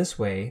explained in this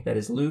way. That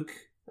is, Luke,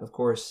 of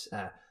course,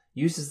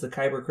 uses the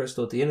Kyber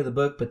crystal at the end of the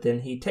book, but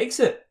then he takes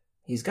it.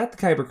 He's got the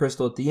Kyber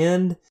crystal at the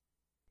end,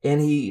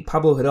 and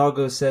Pablo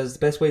Hidalgo says the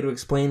best way to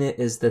explain it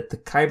is that the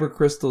Kyber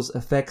crystal's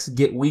effects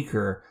get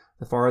weaker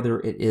the farther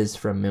it is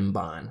from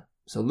Mimban.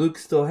 So Luke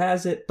still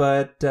has it,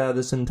 but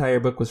this entire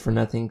book was for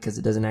nothing because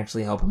it doesn't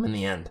actually help him in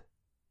the end.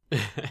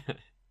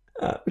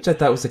 Which I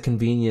thought was a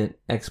convenient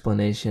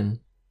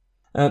explanation.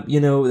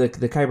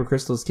 The Kyber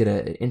crystals get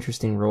an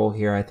interesting role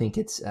here. I think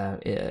it's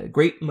a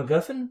great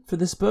MacGuffin for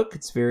this book.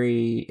 It's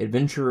very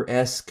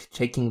adventure-esque,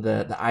 taking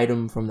the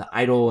item from the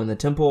idol in the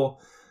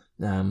temple,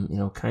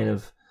 kind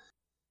of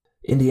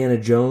Indiana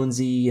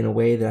Jonesy in a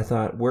way that I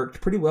thought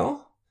worked pretty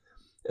well.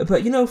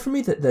 But, for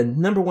me, the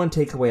number one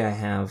takeaway I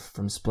have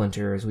from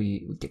Splinter as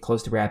we get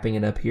close to wrapping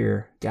it up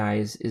here,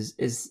 guys, is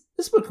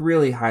this book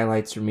really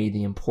highlights for me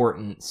the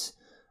importance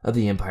of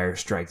The Empire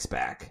Strikes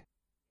Back.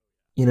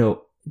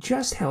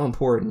 Just how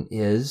important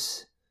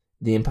is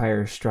The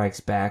Empire Strikes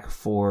Back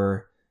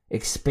for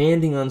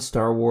expanding on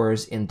Star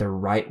Wars in the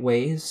right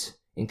ways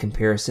in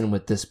comparison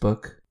with this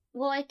book?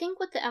 Well, I think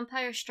with The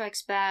Empire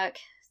Strikes Back,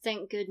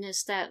 thank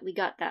goodness that we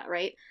got that,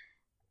 right?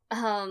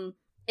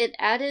 It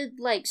added,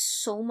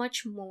 so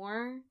much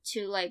more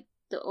to,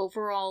 the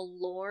overall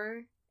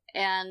lore,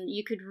 and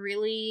you could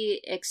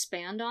really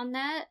expand on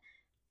that.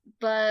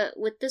 But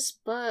with this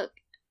book,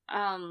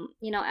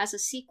 as a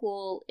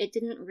sequel, it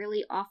didn't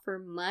really offer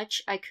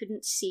much. I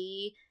couldn't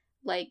see,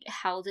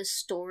 how this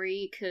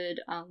story could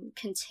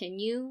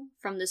continue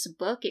from this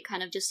book. It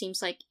kind of just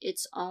seems like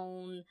its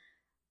own,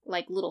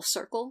 little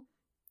circle.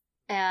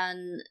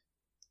 And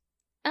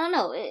I don't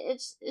know,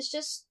 it's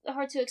just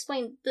hard to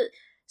explain. The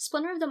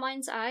Splinter of the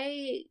Mind's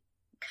Eye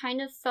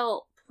kind of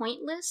felt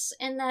pointless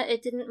in that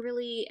it didn't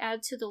really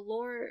add to the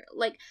lore.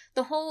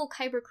 The whole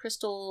Kyber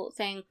crystal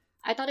thing,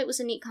 I thought it was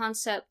a neat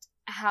concept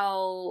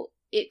how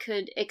it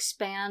could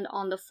expand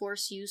on the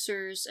Force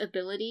user's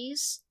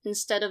abilities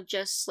instead of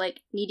just,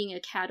 needing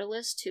a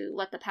catalyst to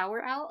let the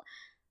power out.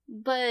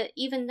 But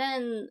even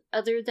then,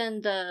 other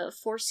than the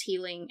Force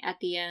healing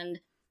at the end,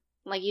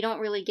 you don't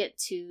really get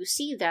to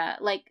see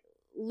that.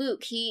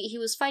 Luke, he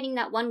was fighting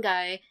that one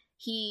guy,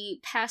 he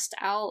passed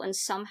out and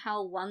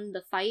somehow won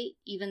the fight,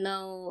 even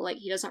though,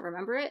 he doesn't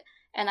remember it.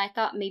 And I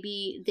thought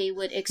maybe they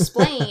would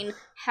explain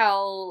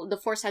how the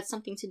Force had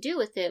something to do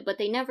with it, but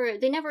they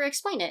never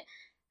explain it.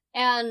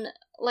 And,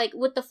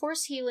 with the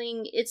Force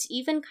healing, it's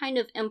even kind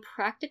of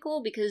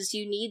impractical because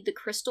you need the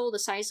crystal the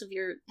size of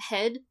your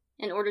head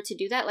in order to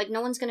do that.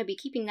 No one's going to be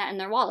keeping that in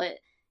their wallet,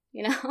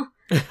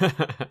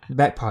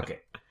 Back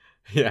pocket.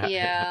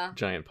 Yeah.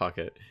 Giant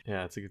pocket.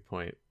 Yeah, that's a good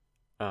point.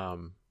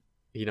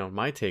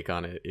 My take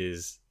on it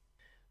is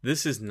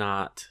this is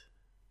not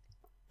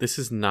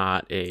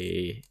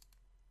a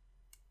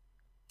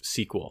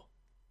sequel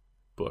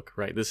book,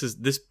 right?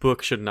 This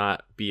book should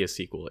not be a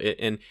sequel.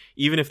 And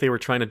even if they were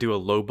trying to do a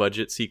low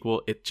budget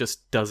sequel, it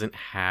just doesn't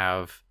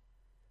have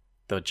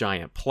the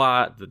giant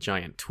plot, the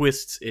giant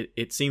twists.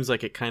 It seems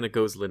like it kind of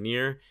goes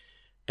linear,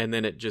 and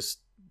then it just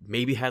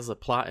maybe has a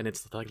plot, and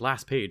it's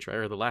last page, right,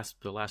 or the last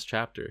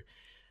chapter,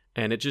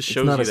 and it just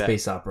shows it's not you a that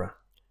space opera.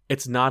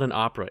 It's not an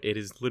opera. It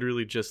is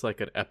literally just like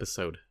an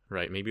episode,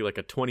 right? Maybe like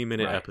a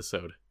 20-minute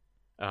episode.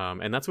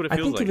 And that's what it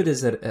feels like. I think of it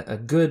as a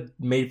good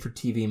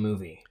made-for-TV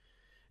movie.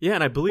 Yeah,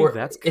 and I believe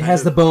that's it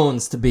has the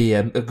bones to be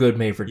a good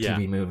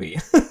made-for-TV movie.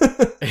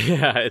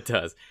 Yeah, it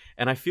does.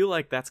 And I feel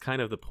like that's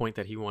kind of the point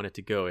that he wanted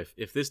to go.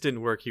 If this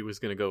didn't work, he was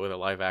going to go with a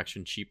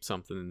live-action cheap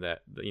something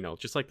that,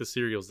 just like the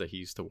serials that he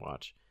used to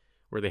watch,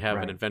 where they have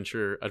an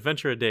adventure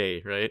a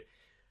day, right?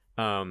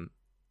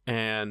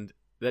 And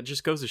that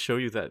just goes to show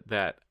you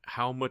that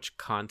how much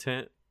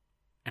content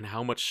and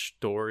how much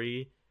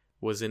story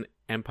was in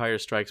Empire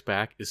Strikes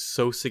Back is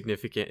so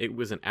significant. It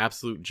was an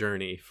absolute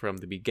journey from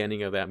the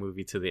beginning of that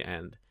movie to the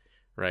end,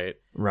 right?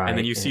 Right. And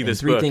then you see this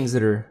three book. Things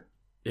that are...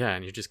 Yeah,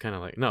 and you're just kind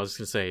of like... No, I was just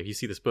going to say, you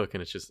see this book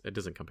and it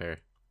doesn't compare.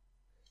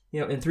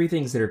 And three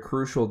things that are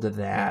crucial to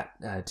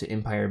that, to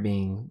Empire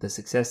being the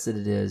success that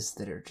it is,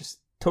 that are just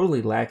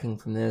totally lacking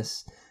from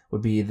this,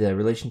 would be the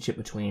relationship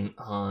between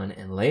Han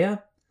and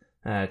Leia,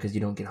 because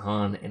you don't get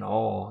Han at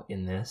all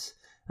in this.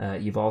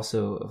 You've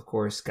also, of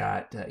course,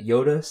 got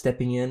Yoda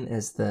stepping in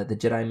as the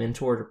Jedi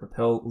mentor to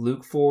propel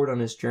Luke forward on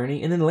his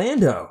journey. And then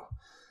Lando.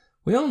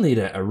 We all need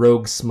a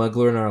rogue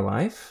smuggler in our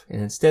life,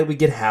 and instead we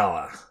get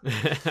Hala.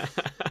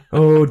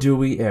 Oh, do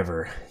we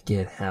ever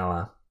get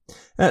Hala.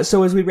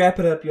 So as we wrap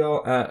it up,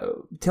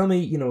 y'all, tell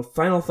me,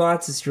 final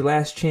thoughts. It's your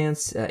last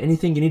chance.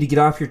 Anything you need to get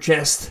off your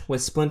chest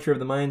with Splinter of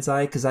the Mind's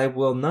Eye, because I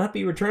will not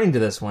be returning to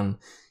this one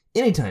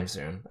anytime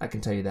soon. I can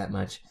tell you that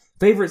much.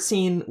 Favorite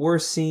scene,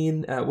 worst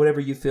scene,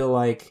 whatever you feel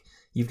like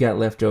you've got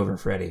left over,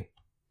 Freddie.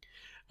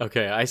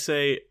 Okay, I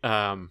say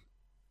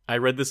I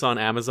read this on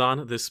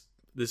Amazon.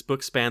 This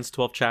book spans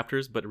 12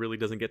 chapters, but it really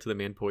doesn't get to the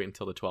main point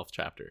until the 12th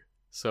chapter.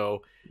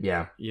 So,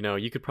 yeah,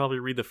 you could probably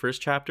read the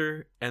first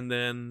chapter and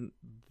then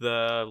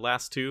the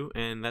last two,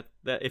 and that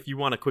if you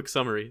want a quick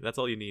summary, that's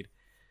all you need.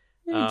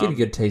 Yeah, you get a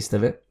good taste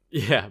of it.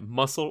 Yeah,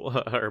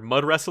 muscle or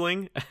mud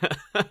wrestling,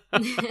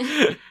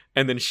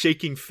 and then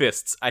shaking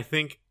fists. I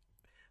think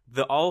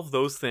all of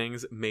those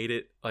things made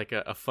it like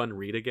a fun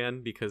read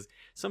again, because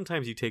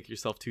sometimes you take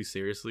yourself too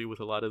seriously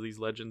with a lot of these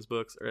Legends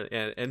books,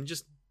 and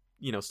just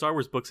Star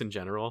Wars books in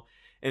general.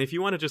 And if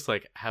you want to just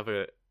like have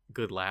a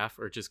good laugh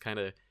or just kind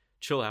of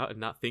chill out and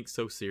not think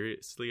so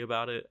seriously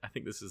about it, I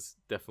think this is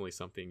definitely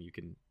something you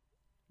can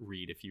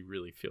read if you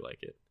really feel like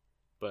it,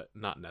 but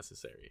not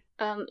necessary.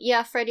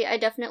 Yeah, Freddie, I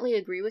definitely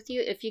agree with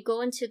you. If you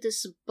go into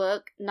this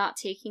book not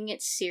taking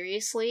it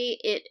seriously,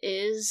 it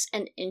is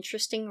an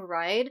interesting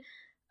ride.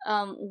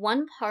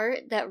 One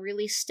part that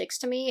really sticks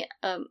to me,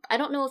 I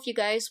don't know if you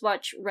guys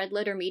watch Red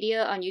Letter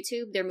Media on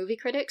YouTube, they're movie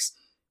critics,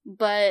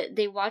 but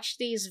they watch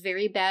these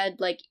very bad,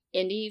 like,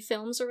 indie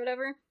films or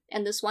whatever,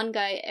 and this one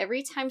guy,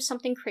 every time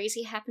something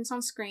crazy happens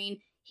on screen,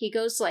 he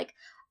goes like,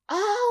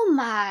 "Oh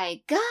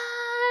my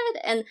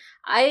god!" And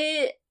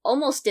I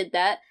almost did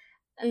that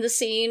in the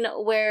scene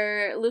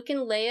where Luke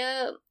and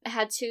Leia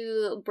had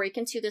to break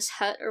into this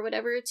hut or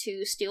whatever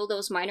to steal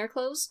those miner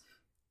clothes,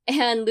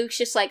 and Luke's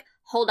just like,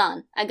 "Hold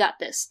on, I got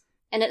this."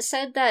 And it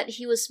said that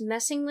he was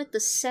messing with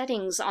the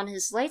settings on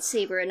his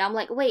lightsaber, and I'm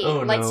like, wait,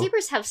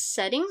 lightsabers have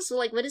settings?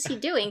 Like, what is he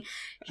doing?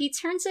 He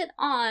turns it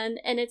on,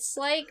 and it's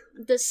like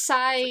the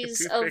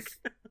size of...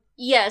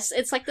 Yes,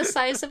 it's like the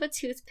size of a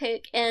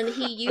toothpick, and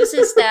he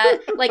uses that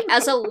like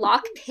as a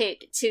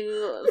lockpick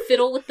to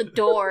fiddle with the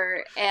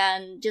door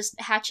and just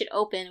hatch it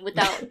open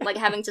without like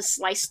having to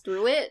slice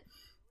through it.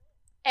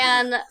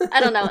 And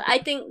I don't know, I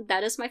think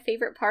that is my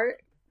favorite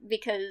part,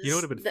 because... You know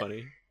what would have been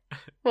funny?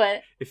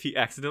 What? If he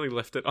accidentally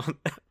left it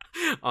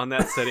on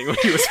that setting when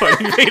he was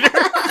fighting Vader.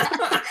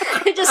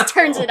 It just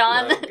turns it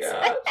on.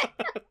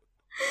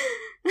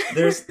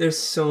 There's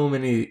so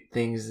many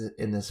things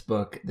in this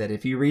book that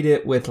if you read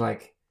it with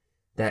like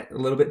that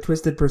little bit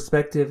twisted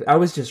perspective, I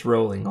was just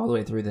rolling all the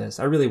way through this.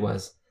 I really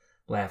was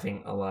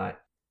laughing a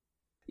lot.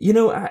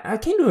 I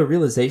came to a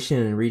realization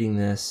in reading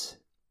this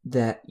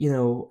that,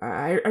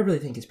 I really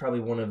think it's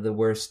probably one of the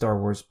worst Star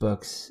Wars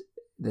books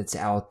that's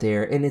out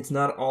there, and it's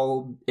not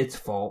all its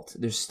fault.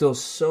 There's still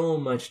so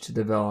much to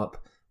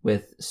develop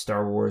with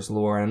Star Wars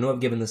lore. I know I've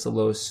given this a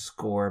low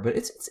score, but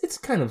it's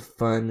kind of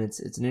fun. It's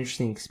an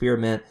interesting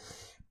experiment.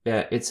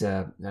 It's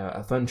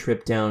a fun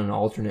trip down an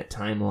alternate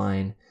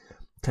timeline,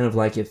 kind of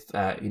like if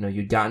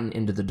you'd gotten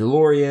into the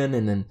DeLorean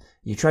and then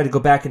you tried to go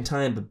back in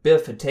time, but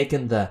Biff had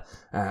taken the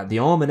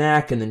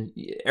almanac and then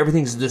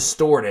everything's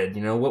distorted.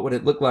 What would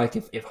it look like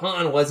if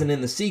Han wasn't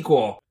in the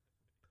sequel?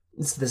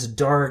 It's this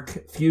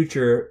dark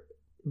future.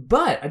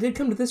 But I did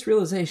come to this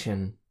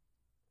realization.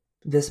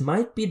 This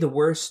might be the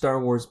worst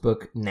Star Wars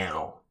book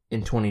now,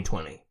 in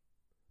 2020.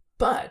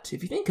 But,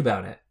 if you think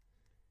about it,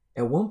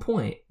 at one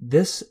point,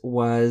 this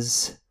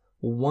was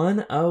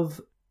one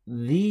of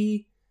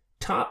the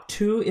top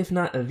 2, if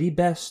not the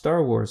best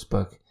Star Wars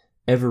book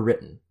ever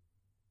written.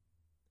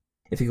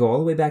 If you go all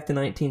the way back to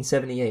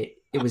 1978,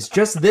 it was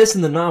just this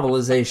in the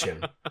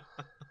novelization.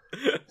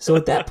 So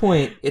at that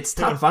point, it's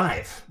top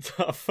 5.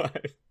 Top 5.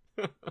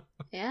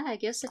 Yeah, I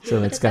guess if you so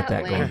put it's it got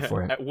that that way. going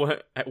for it.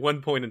 At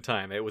one point in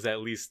time, it was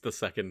at least the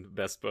second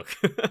best book.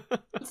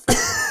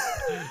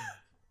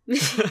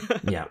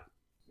 Yeah.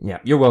 Yeah,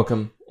 you're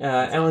welcome.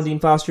 Alan Dean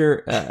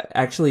Foster,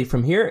 actually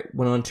from here,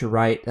 went on to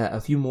write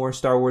a few more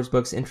Star Wars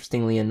books.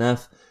 Interestingly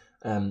enough,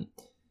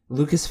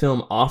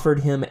 Lucasfilm offered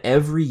him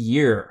every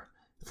year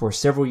for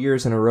several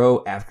years in a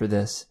row after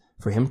this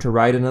for him to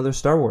write another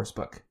Star Wars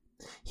book.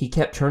 He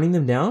kept turning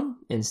them down.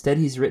 Instead,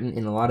 he's written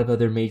in a lot of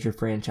other major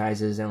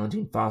franchises. Alan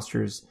Dean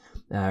Foster's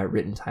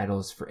written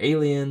titles for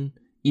Alien,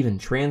 even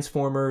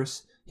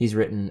Transformers. He's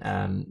written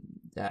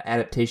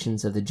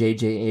adaptations of the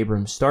J.J.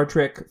 Abrams Star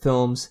Trek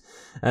films.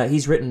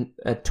 He's written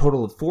a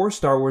total of 4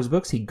 Star Wars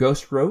books. He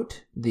ghost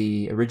wrote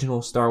the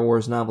original Star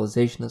Wars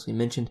novelization, as we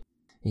mentioned.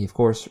 He, of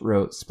course,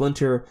 wrote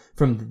Splinter.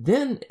 From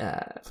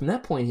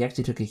that point, he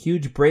actually took a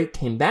huge break,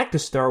 came back to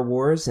Star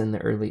Wars in the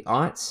early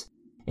aughts,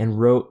 and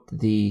wrote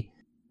the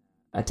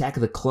Attack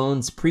of the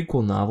Clones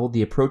prequel novel,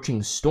 The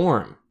Approaching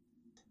Storm.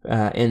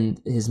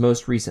 And his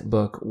most recent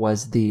book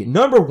was the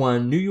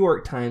 #1 New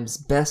York Times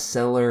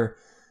bestseller,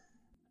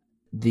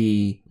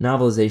 the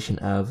novelization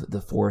of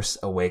The Force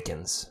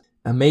Awakens.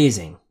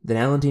 Amazing that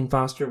Alan Dean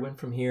Foster went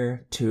from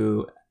here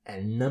to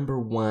a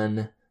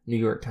 #1 New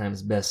York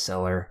Times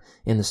bestseller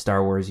in the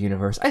Star Wars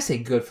universe. I say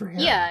good for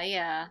him.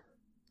 Yeah.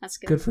 That's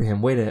good. Good for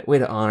him. Way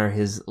to honor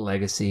his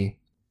legacy.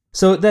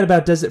 So that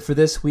about does it for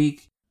this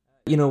week.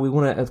 We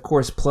want to, of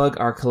course, plug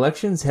our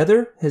collections.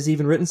 Heather has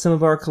even written some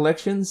of our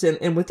collections.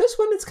 And with this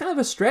one, it's kind of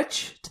a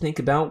stretch to think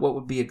about what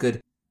would be a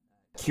good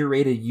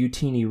curated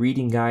Utini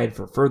reading guide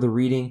for further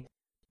reading.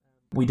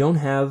 We don't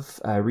have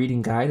a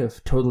reading guide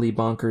of totally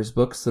bonkers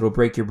books that'll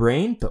break your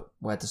brain, but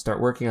we'll have to start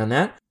working on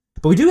that.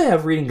 But we do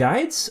have reading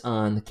guides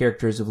on the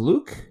characters of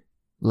Luke,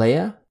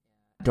 Leia,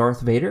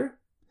 Darth Vader,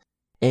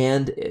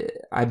 and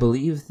I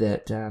believe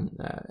that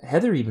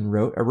Heather even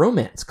wrote a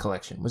romance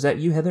collection. Was that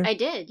you, Heather? I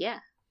did, yeah.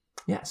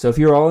 Yeah, so if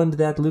you're all into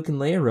that Luke and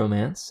Leia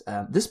romance,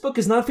 this book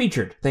is not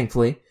featured,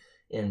 thankfully,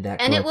 in that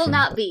collection. And it will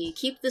not be.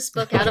 Keep this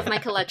book out of my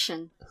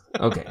collection.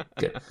 Okay,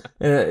 good.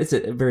 It's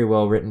a very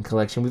well-written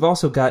collection. We've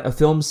also got a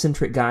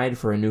film-centric guide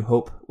for A New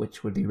Hope,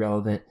 which would be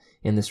relevant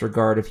in this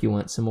regard if you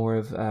want some more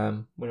of,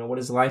 what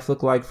does life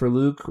look like for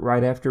Luke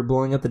right after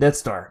blowing up the Death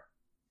Star.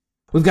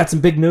 We've got some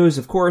big news,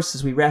 of course,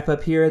 as we wrap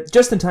up here.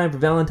 Just in time for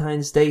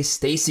Valentine's Day,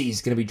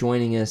 Stacy's going to be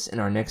joining us in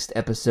our next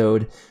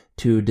episode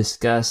to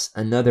discuss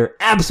another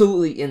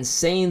absolutely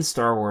insane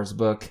Star Wars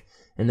book,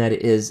 and that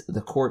is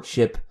The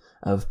Courtship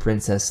of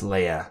Princess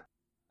Leia.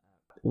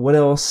 What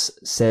else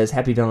says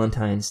Happy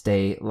Valentine's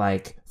Day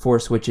like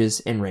Force Witches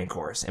and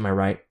Rancors? Am I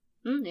right?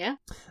 Yeah.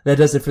 That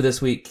does it for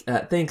this week.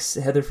 Thanks,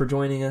 Heather, for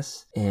joining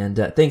us. And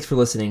thanks for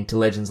listening to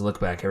Legends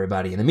Look Back,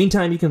 everybody. In the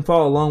meantime, you can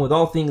follow along with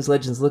all things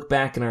Legends Look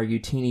Back in our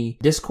Utini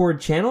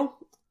Discord channel.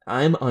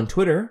 I'm on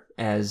Twitter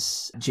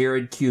as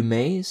Jared Q.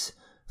 Mays.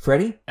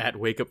 Freddie? At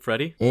Wake Up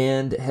Freddy.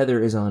 And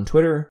Heather is on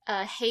Twitter.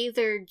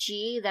 Heather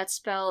G. That's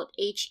spelled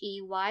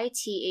Heythurg.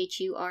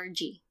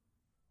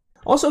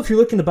 Also, if you're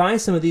looking to buy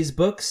some of these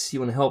books, you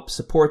want to help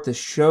support the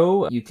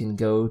show, you can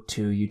go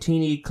to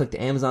Utini, click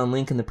the Amazon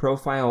link in the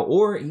profile,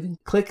 or even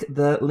click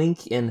the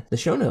link in the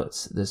show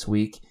notes this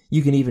week.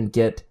 You can even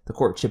get The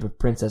Courtship of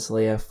Princess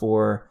Leia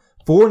for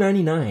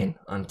 $4.99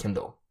 on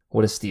Kindle.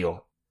 What a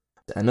steal.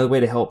 Another way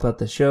to help out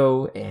the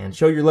show and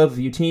show your love of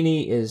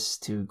Utini is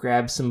to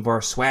grab some of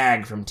our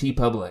swag from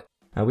TeePublic.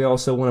 We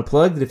also want to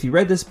plug that if you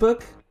read this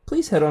book,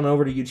 please head on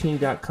over to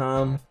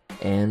utini.com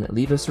and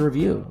leave us a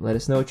review. Let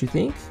us know what you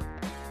think.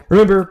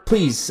 Remember,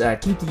 please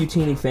keep the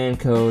Utini fan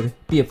code,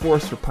 be a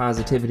force for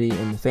positivity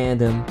in the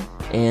fandom,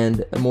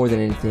 and more than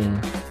anything,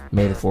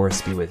 may the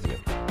Force be with you.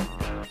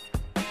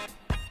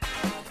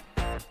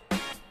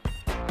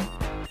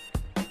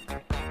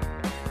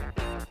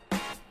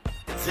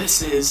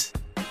 This is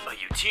a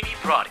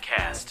Utini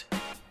broadcast.